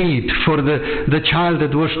David prayed for the child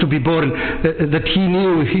that was to be born, that he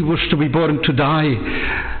knew he was to be born to die.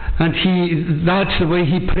 And that's the way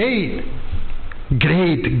he prayed.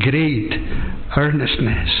 Great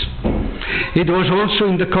earnestness. It was also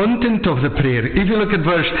in the content of the prayer. If you look at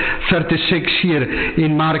verse 36 here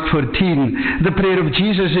in Mark 14, the prayer of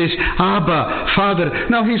Jesus is, Abba, Father.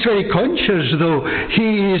 Now he's very conscious, though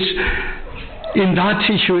he is in that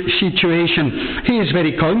situation, he is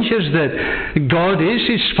very conscious that God is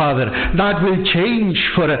his Father. That will change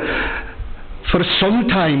for some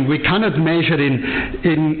time. We cannot measure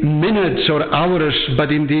in minutes or hours, but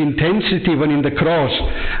in the intensity when on the cross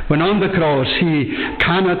he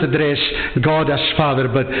cannot address God as Father,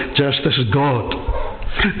 but just as God.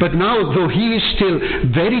 But now, though he is still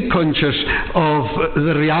very conscious of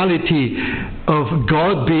the reality of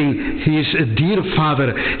God being his dear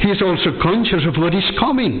Father, he is also conscious of what is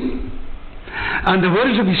coming. And the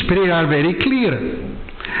words of his prayer are very clear.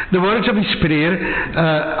 The words of his prayer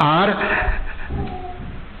are,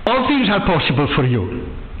 all things are possible for you.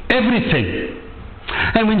 Everything.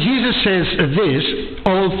 And when Jesus says this,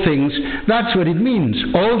 all things, that's what it means.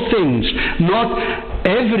 All things. Not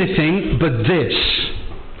everything, but this.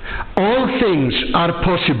 All things are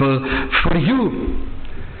possible for you.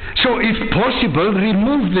 So if possible,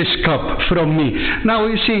 remove this cup from me. Now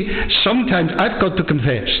you see, sometimes, I've got to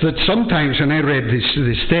confess, that sometimes when I read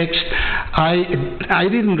this text, I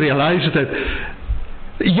didn't realize that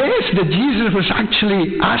yes, that Jesus was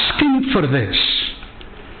actually asking for this.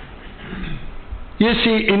 You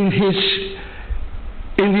see, in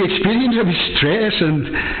the experience of his stress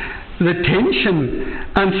and the tension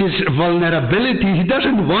and his vulnerability, he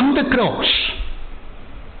doesn't want the cross.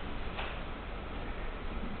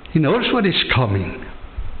 He knows what is coming.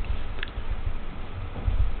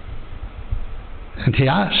 And he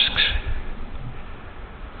asks,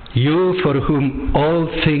 you for whom all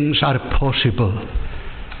things are possible,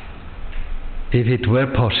 if it were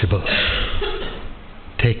possible,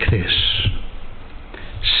 take this.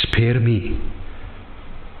 Spare me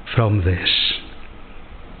from this.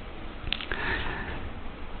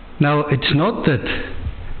 Now, it's not that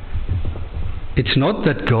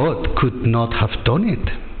God could not have done it.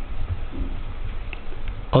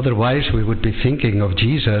 Otherwise, we would be thinking of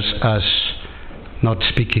Jesus as not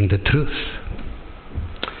speaking the truth.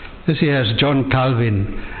 You see, as John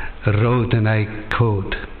Calvin wrote, and I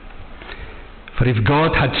quote, for if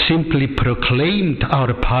God had simply proclaimed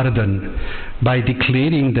our pardon by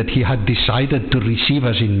declaring that he had decided to receive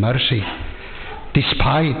us in mercy,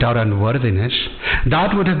 despite our unworthiness,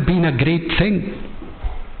 that would have been a great thing.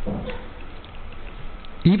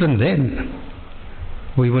 Even then,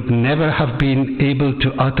 we would never have been able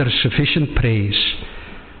to utter sufficient praise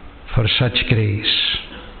for such grace.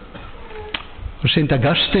 St.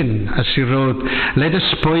 Augustine, as he wrote, let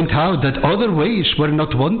us point out that other ways were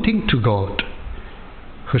not wanting to God,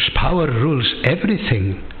 whose power rules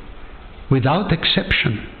everything without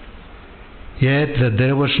exception, yet that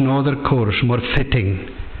there was no other course more fitting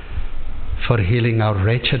for healing our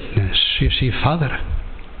wretchedness. You see, Father,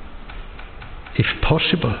 if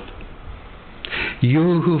possible,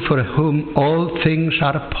 you who for whom all things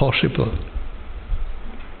are possible,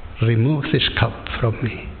 remove this cup from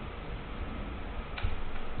me.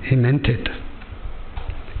 He meant it.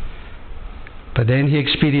 But then he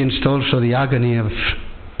experienced also the agony of,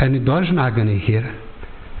 and it was an agony here,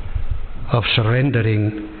 of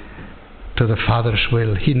surrendering to the Father's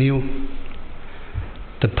will. He knew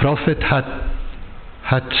the prophet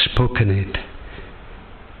had spoken it.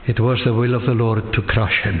 It was the will of the Lord to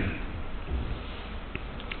crush him.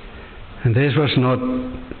 And this was not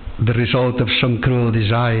the result of some cruel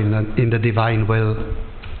design in the divine will,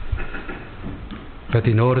 but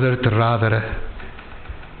in order to rather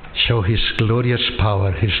show His glorious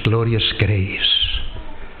power, His glorious grace,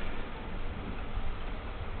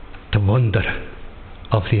 the wonder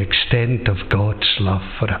of the extent of God's love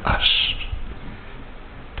for us,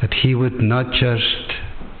 that He would not just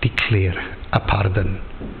declare a pardon,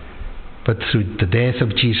 but through the death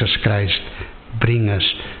of Jesus Christ bring us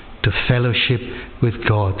to fellowship with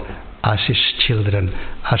God as His children,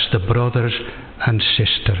 as the brothers and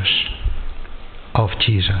sisters of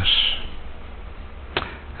Jesus.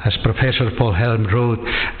 As Professor Paul Helm wrote,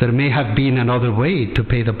 there may have been another way to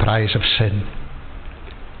pay the price of sin,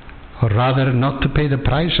 or rather not to pay the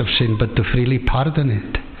price of sin, but to freely pardon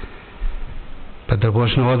it. But there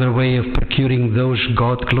was no other way of procuring those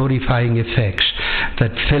God-glorifying effects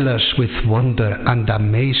that fill us with wonder and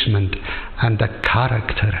amazement and the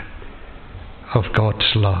character of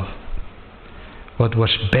God's love. What was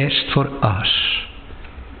best for us,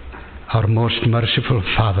 our most merciful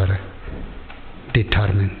Father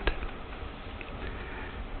determined.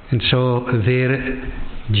 And so there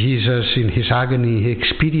Jesus in His agony He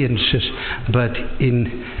experiences, but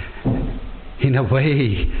in a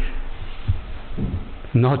way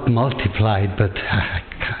not multiplied, but I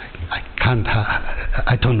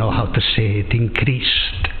don't know how to say it,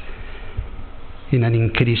 increased. In an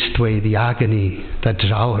increased way, the agony that's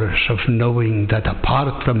ours of knowing that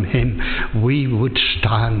apart from Him we would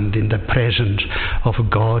stand in the presence of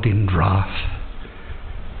God in wrath,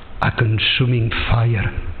 a consuming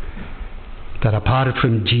fire, that apart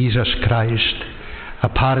from Jesus Christ,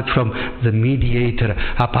 apart from the mediator,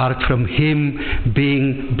 apart from Him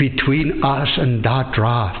being between us and that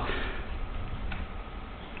wrath,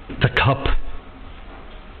 the cup,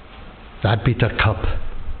 that bitter cup,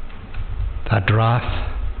 that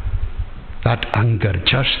wrath, that anger,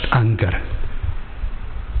 just anger,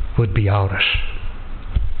 would be ours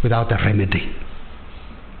without a remedy.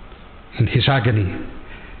 In His agony,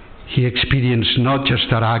 He experienced not just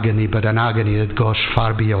that agony, but an agony that goes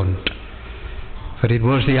far beyond. For it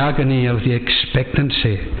was the agony of the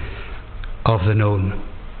expectancy of the known.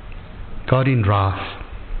 God in wrath,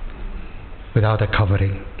 without a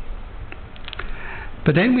covering.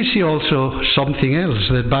 But then we see also something else,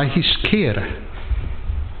 that by His care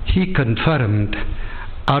He confirmed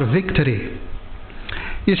our victory.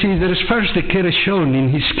 You see, there is first the care shown in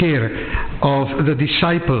His care of the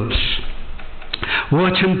disciples.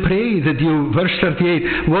 Watch and pray that you, verse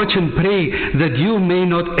 38, watch and pray that you may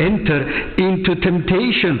not enter into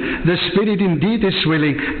temptation. The spirit indeed is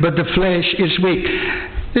willing, but the flesh is weak.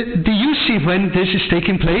 Do you see when this is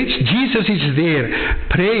taking place? Jesus is there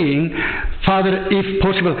praying, Father, if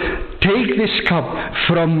possible, take this cup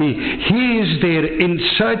from me. He is there in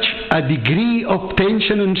such a degree of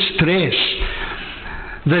tension and stress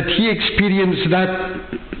that He experienced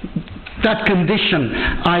that condition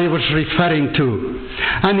I was referring to.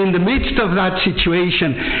 And in the midst of that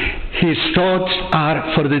situation, His thoughts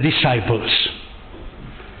are for the disciples.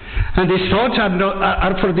 And His thoughts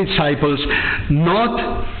are for the disciples,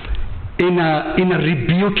 not in a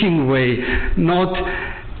rebuking way, not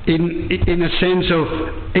in a sense of,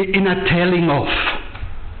 in a telling off.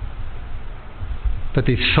 But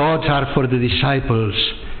His thoughts are for the disciples,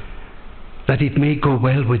 that it may go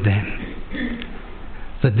well with them,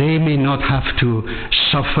 that they may not have to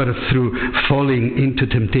suffer through falling into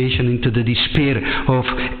temptation, into the despair of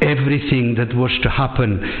everything that was to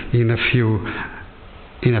happen in a few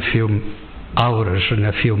hours, in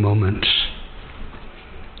a few moments.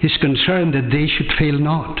 He's concerned that they should fail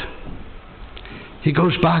not. He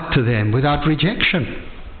goes back to them without rejection.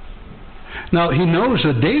 Now, he knows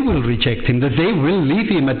that they will reject him, that they will leave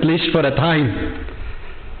him, at least for a time.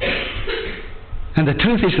 And the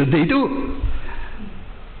truth is that they do.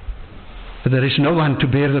 But there is no one to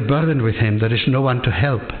bear the burden with him. There is no one to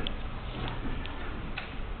help.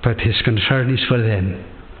 But his concern is for them.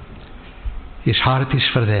 His heart is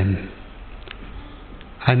for them.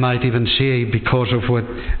 I might even say, because of what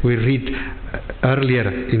we read earlier,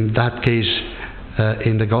 in that case,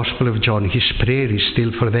 in the Gospel of John, his prayer is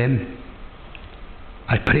still for them.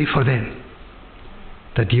 I pray for them,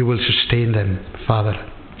 that you will sustain them, Father.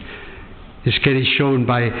 His care is shown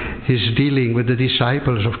by his dealing with the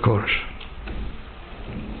disciples, of course.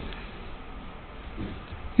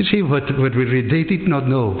 You see, what we read, they did not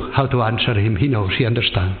know how to answer him. He knows, he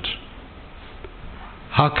understands.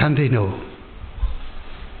 How can they know?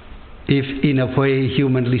 If, in a way,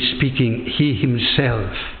 humanly speaking, he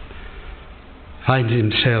himself finds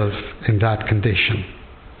himself in that condition.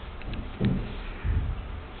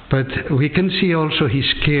 But we can see also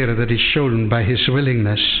his care that is shown by his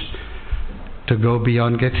willingness to go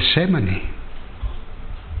beyond Gethsemane.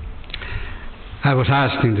 I was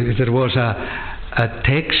asked if there was a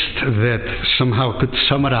text that somehow could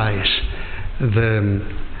summarize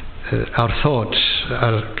our thoughts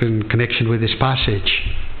in connection with this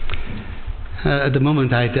passage. At the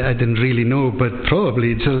moment I didn't really know, but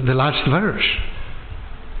probably it's the last verse.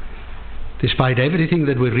 Despite everything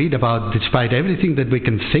that we read about, despite everything that we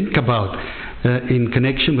can think about in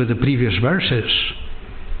connection with the previous verses,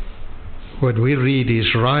 what we read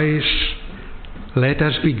is, "Rise, let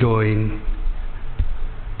us be going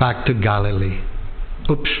back to Galilee."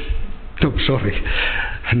 Oops, no, sorry,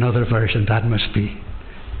 another version that must be.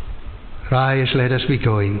 "Rise, let us be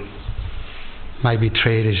going. My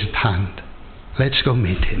betrayer is at hand. Let's go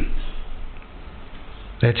meet him.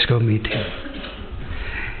 Let's go meet him."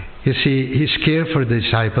 You see, his care for the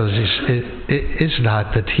disciples is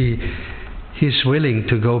that he's willing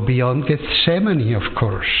to go beyond Gethsemane, of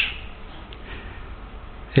course.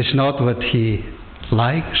 It's not what he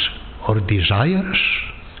likes or desires,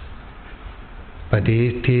 but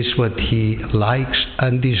it is what he likes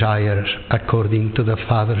and desires according to the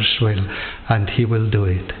Father's will, and he will do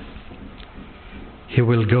it. He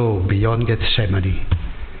will go beyond Gethsemane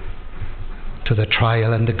to the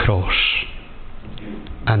trial and the cross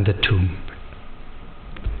and the tomb.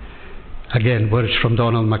 Again, words from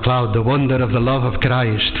Donald MacLeod: "The wonder of the love of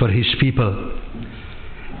Christ for his people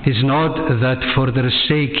is not that for their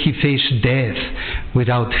sake he faced death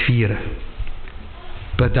without fear,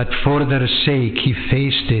 but that for their sake he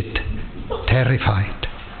faced it terrified.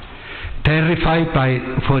 Terrified by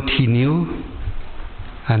what he knew,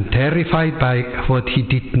 and terrified by what he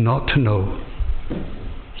did not know.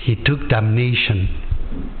 He took damnation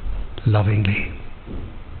lovingly."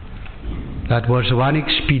 That was one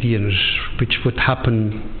experience which would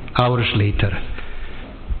happen hours later,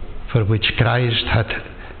 for which Christ had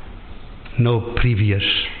no previous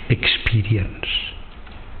experience.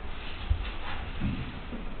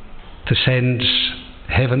 To sense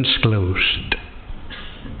heavens closed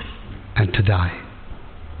and to die.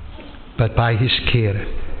 But by his care,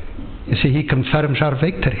 you see, he confirms our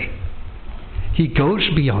victory. He goes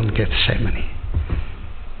beyond Gethsemane.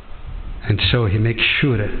 And so he makes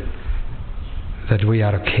sure that we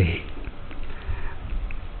are okay.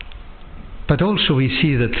 But also we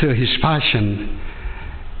see that through his passion,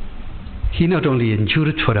 he not only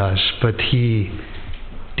endured for us, but he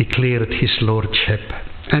declared his lordship.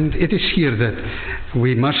 And it is here that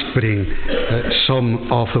we must bring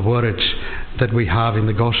some of the words that we have in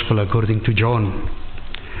the Gospel according to John.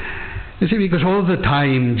 You see, because all the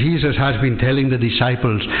time Jesus has been telling the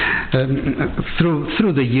disciples,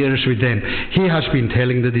 through the years with them, he has been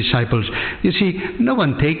telling the disciples, you see, no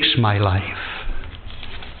one takes my life.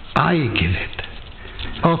 I give it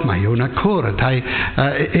of my own accord.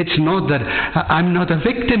 It's not that I'm not a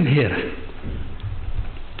victim here.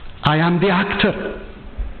 I am the actor.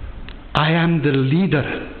 I am the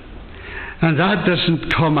leader. And that doesn't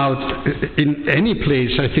come out in any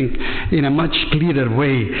place, I think, in a much clearer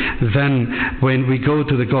way than when we go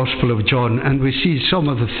to the Gospel of John and we see some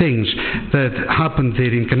of the things that happened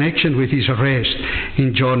there in connection with his arrest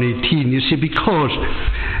in John 18. You see, because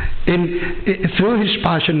through his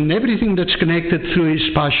passion, and everything that's connected through his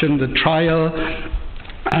passion, the trial,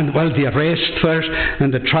 and the arrest first,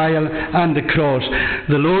 and the trial, and the cross,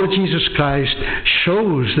 the Lord Jesus Christ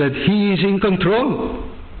shows that he is in control,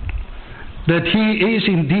 that he is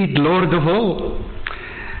indeed Lord of all.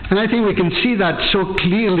 And I think we can see that so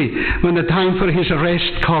clearly when the time for his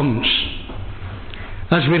arrest comes.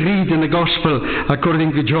 As we read in the Gospel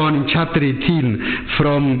according to John in chapter 18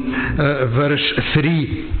 from verse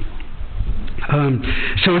 3.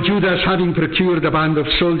 So Judas, having procured a band of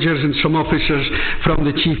soldiers and some officers from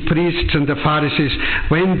the chief priests and the Pharisees,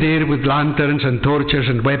 went there with lanterns and torches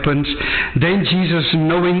and weapons. Then Jesus,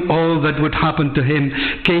 knowing all that would happen to him,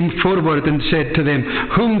 came forward and said to them,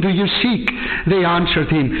 "Whom do you seek?" They answered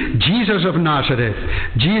him, "Jesus of Nazareth."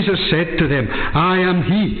 Jesus said to them, "I am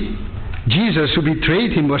he." Jesus, who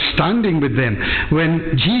betrayed him, was standing with them.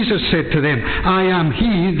 When Jesus said to them, "I am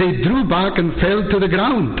he," they drew back and fell to the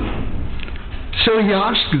ground. So he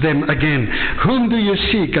asked them again, "Whom do you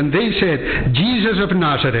seek?" And they said, "Jesus of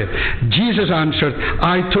Nazareth." Jesus answered,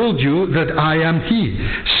 "I told you that I am he.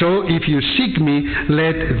 So if you seek me,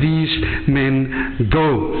 let these men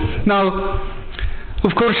go." Now,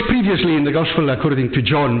 of course, previously in the Gospel according to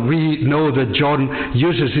John, we know that John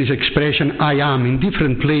uses this expression, "I am," in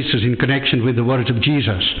different places in connection with the words of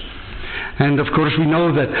Jesus. And of course we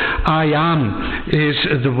know that "I am"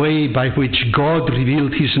 is the way by which God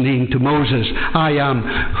revealed his name to Moses. "I am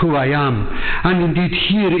who I am." And indeed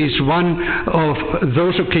here is one of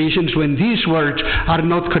those occasions when these words are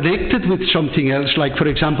not connected with something else, like for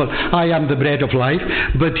example, "I am the bread of life,"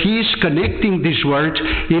 but he is connecting these words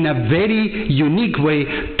in a very unique way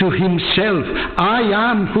to himself. "I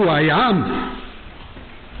am who I am."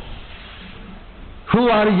 Who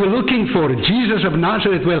are you looking for? Jesus of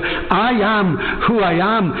Nazareth. Well, I am who I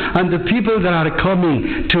am. And the people that are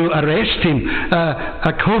coming to arrest him,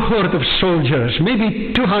 a cohort of soldiers,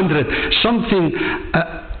 maybe 200, something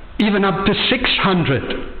even up to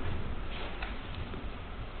 600.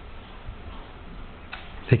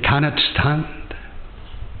 They cannot stand.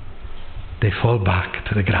 They fall back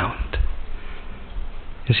to the ground.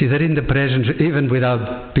 You see, they're in the presence, even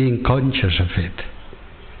without being conscious of it.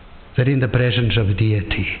 They're in the presence of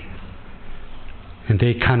deity, and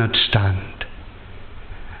they cannot stand.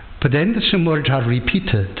 But then some words are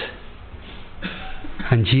repeated,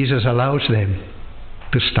 and Jesus allows them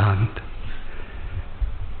to stand.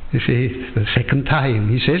 You see, the second time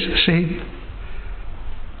he says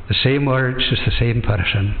the same words as the same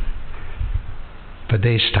person, but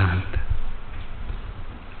they stand.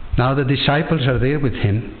 Now the disciples are there with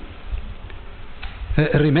him.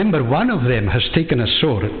 Remember, one of them has taken a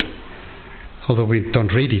sword, although we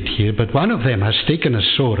don't read it here, but one of them has taken a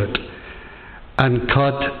sword and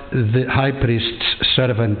cut the high priest's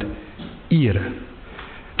servant ear.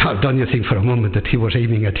 Now, don't you think for a moment that he was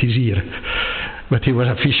aiming at his ear? But he was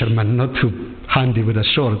a fisherman, not too handy with a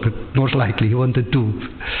sword, but most likely he wanted to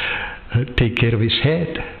take care of his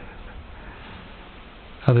head.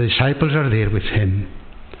 Now, the disciples are there with him.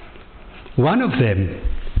 One of them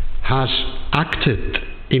has acted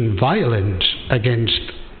in violence against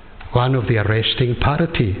one of the arresting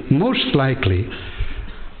party, most likely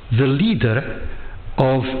the leader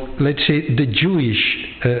of, let's say, the Jewish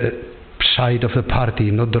side of the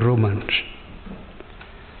party, not the Romans.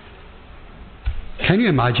 Can you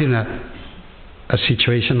imagine a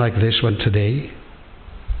situation like this one today?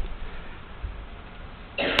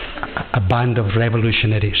 A band of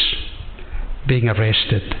revolutionaries being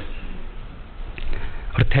arrested,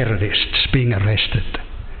 or terrorists being arrested,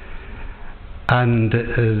 and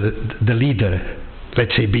the leader,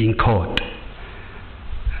 let's say, being caught,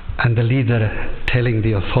 and the leader telling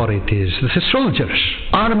the authorities, the soldiers,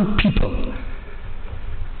 armed people,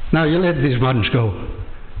 "Now you let these ones go."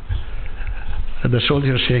 And the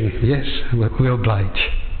soldiers saying, "Yes, we oblige."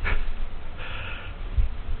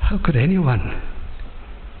 How would anyone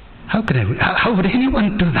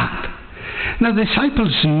do that? Now the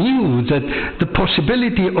disciples knew that the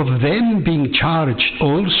possibility of them being charged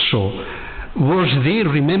also was there.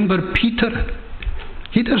 Remember Peter?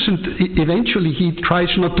 Eventually he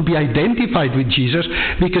tries not to be identified with Jesus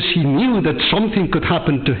because he knew that something could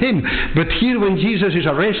happen to him. But here when Jesus is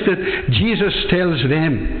arrested, Jesus tells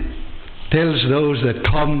those that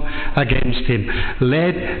come against him,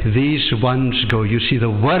 "Let these ones go." You see, the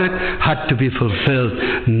word had to be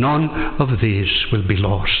fulfilled. None of these will be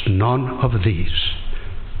lost. None of these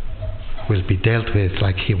will be dealt with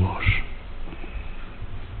like he was.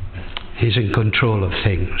 He's in control of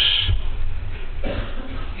things.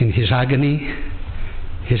 In his agony,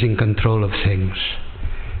 he's in control of things.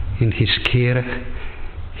 In his care,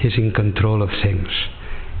 he's in control of things.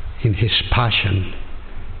 In his passion,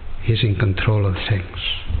 he's in control of things.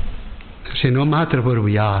 See, no matter where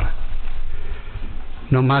we are,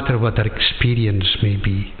 no matter what our experience may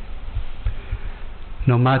be,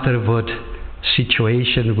 no matter what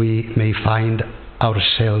situation we may find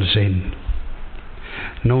ourselves in,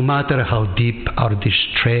 no matter how deep our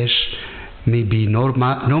distress may be, no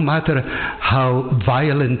matter how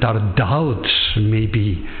violent our doubts may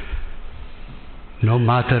be, no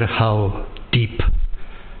matter how deep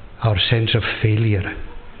our sense of failure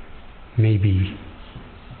may be.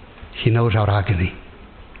 He knows our agony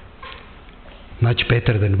much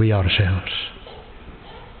better than we ourselves.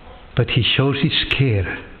 But He shows His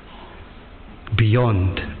care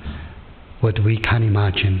beyond what we can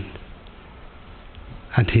imagine.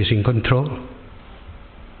 And He's in control.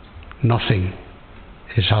 Nothing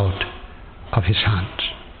is out of His hands.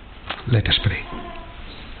 Let us pray.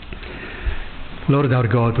 Lord our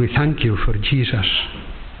God, we thank You for Jesus,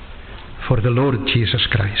 for the Lord Jesus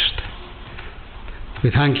Christ. We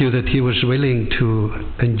thank You that He was willing to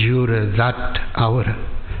endure that hour,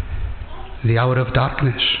 the hour of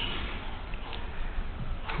darkness.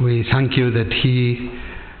 We thank You that He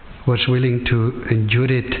was willing to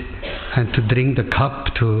endure it and to drink the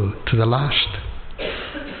cup to the last.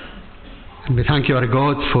 And we thank You, our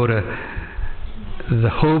God, for the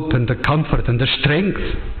hope and the comfort and the strength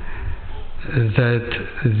that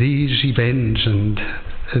these events and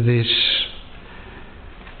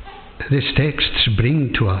these texts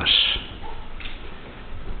bring to us.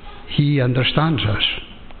 He understands us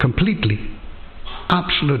completely,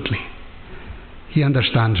 absolutely. He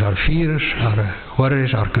understands our fears, our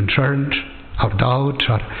worries, our concerns, our doubts,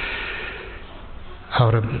 our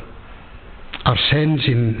sense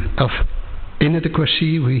of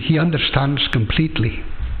inadequacy. He understands completely.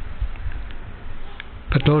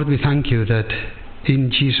 But Lord, we thank You that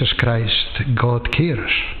in Jesus Christ God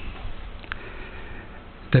cares.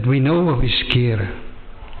 That we know of His care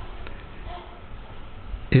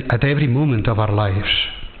at every moment of our lives,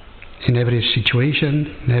 in every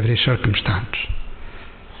situation, in every circumstance.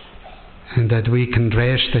 And that we can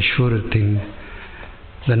rest assured in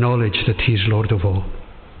the knowledge that He is Lord of all.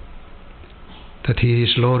 That He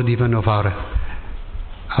is Lord even of our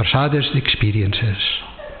saddest experiences.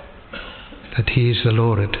 That He is the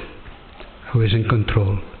Lord who is in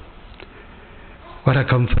control. What a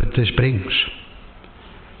comfort this brings,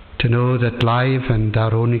 to know that life and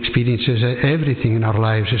our own experiences, everything in our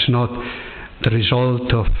lives is not the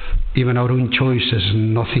result of even our own choices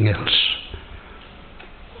and nothing else,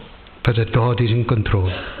 but that God is in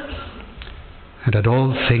control and that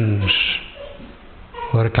all things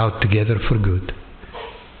work out together for good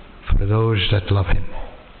for those that love Him.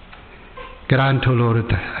 Grant, O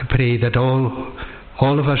Lord, I pray that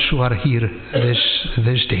all of us who are here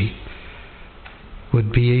this day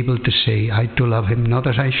would be able to say, I do love Him, not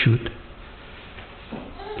as I should,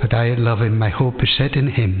 but I love Him. My hope is set in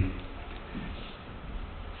Him.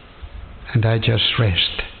 And I just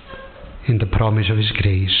rest in the promise of His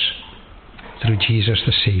grace through Jesus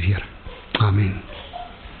the Saviour. Amen.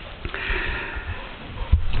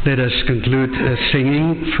 Let us conclude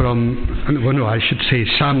singing from, I should say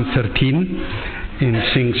Psalm 13 in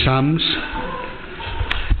Sing Psalms.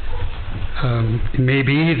 It may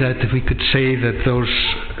be that we could say that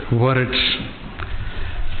those words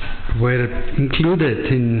were included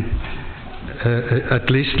in, at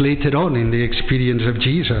least later on in the experience of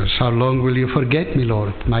Jesus. How long will You forget Me,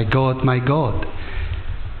 Lord? My God,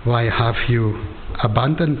 why have You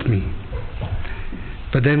abandoned me?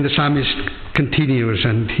 But then the psalmist continues,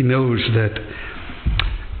 and he knows that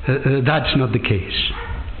that's not the case.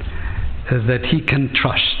 That he can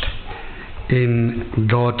trust in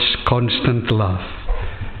God's constant love.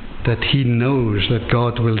 That he knows that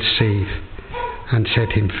God will save and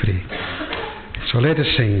set him free. So let us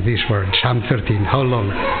sing these words, Psalm 13. How long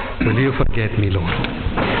will You forget me, Lord?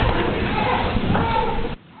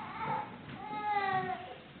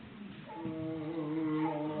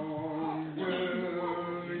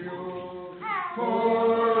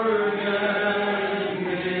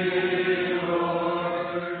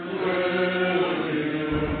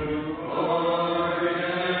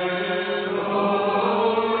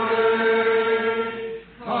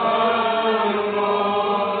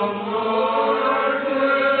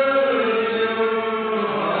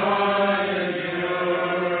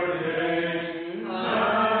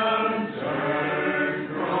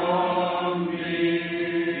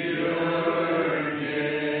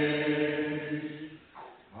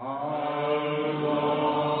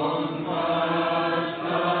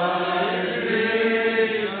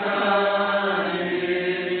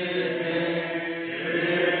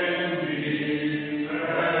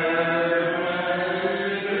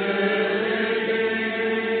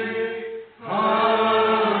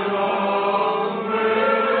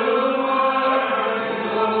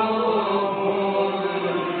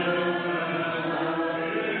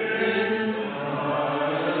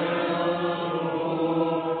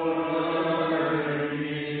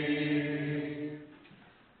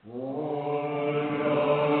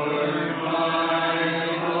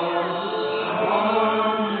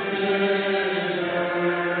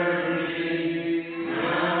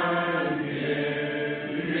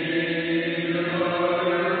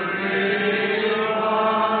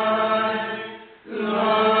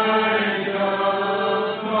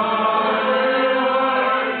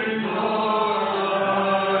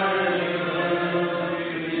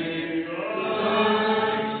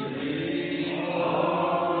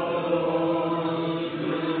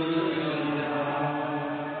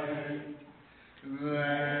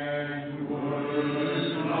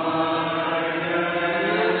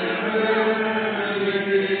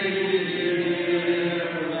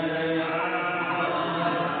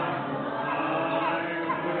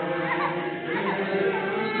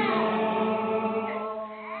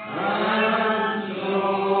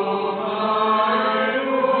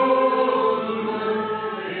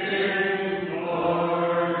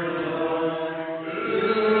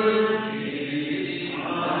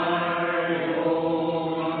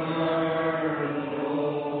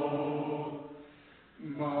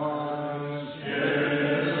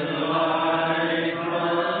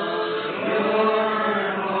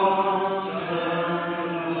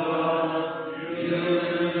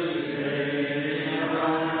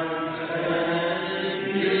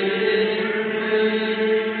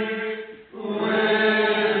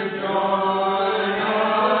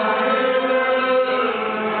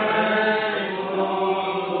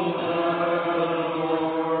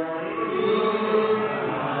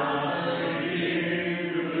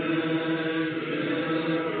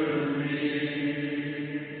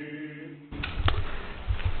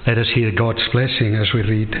 Let us hear God's blessing as we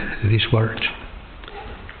read this word.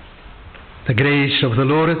 The grace of the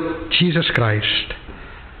Lord Jesus Christ,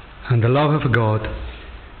 and the love of God,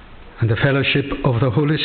 and the fellowship of the Holy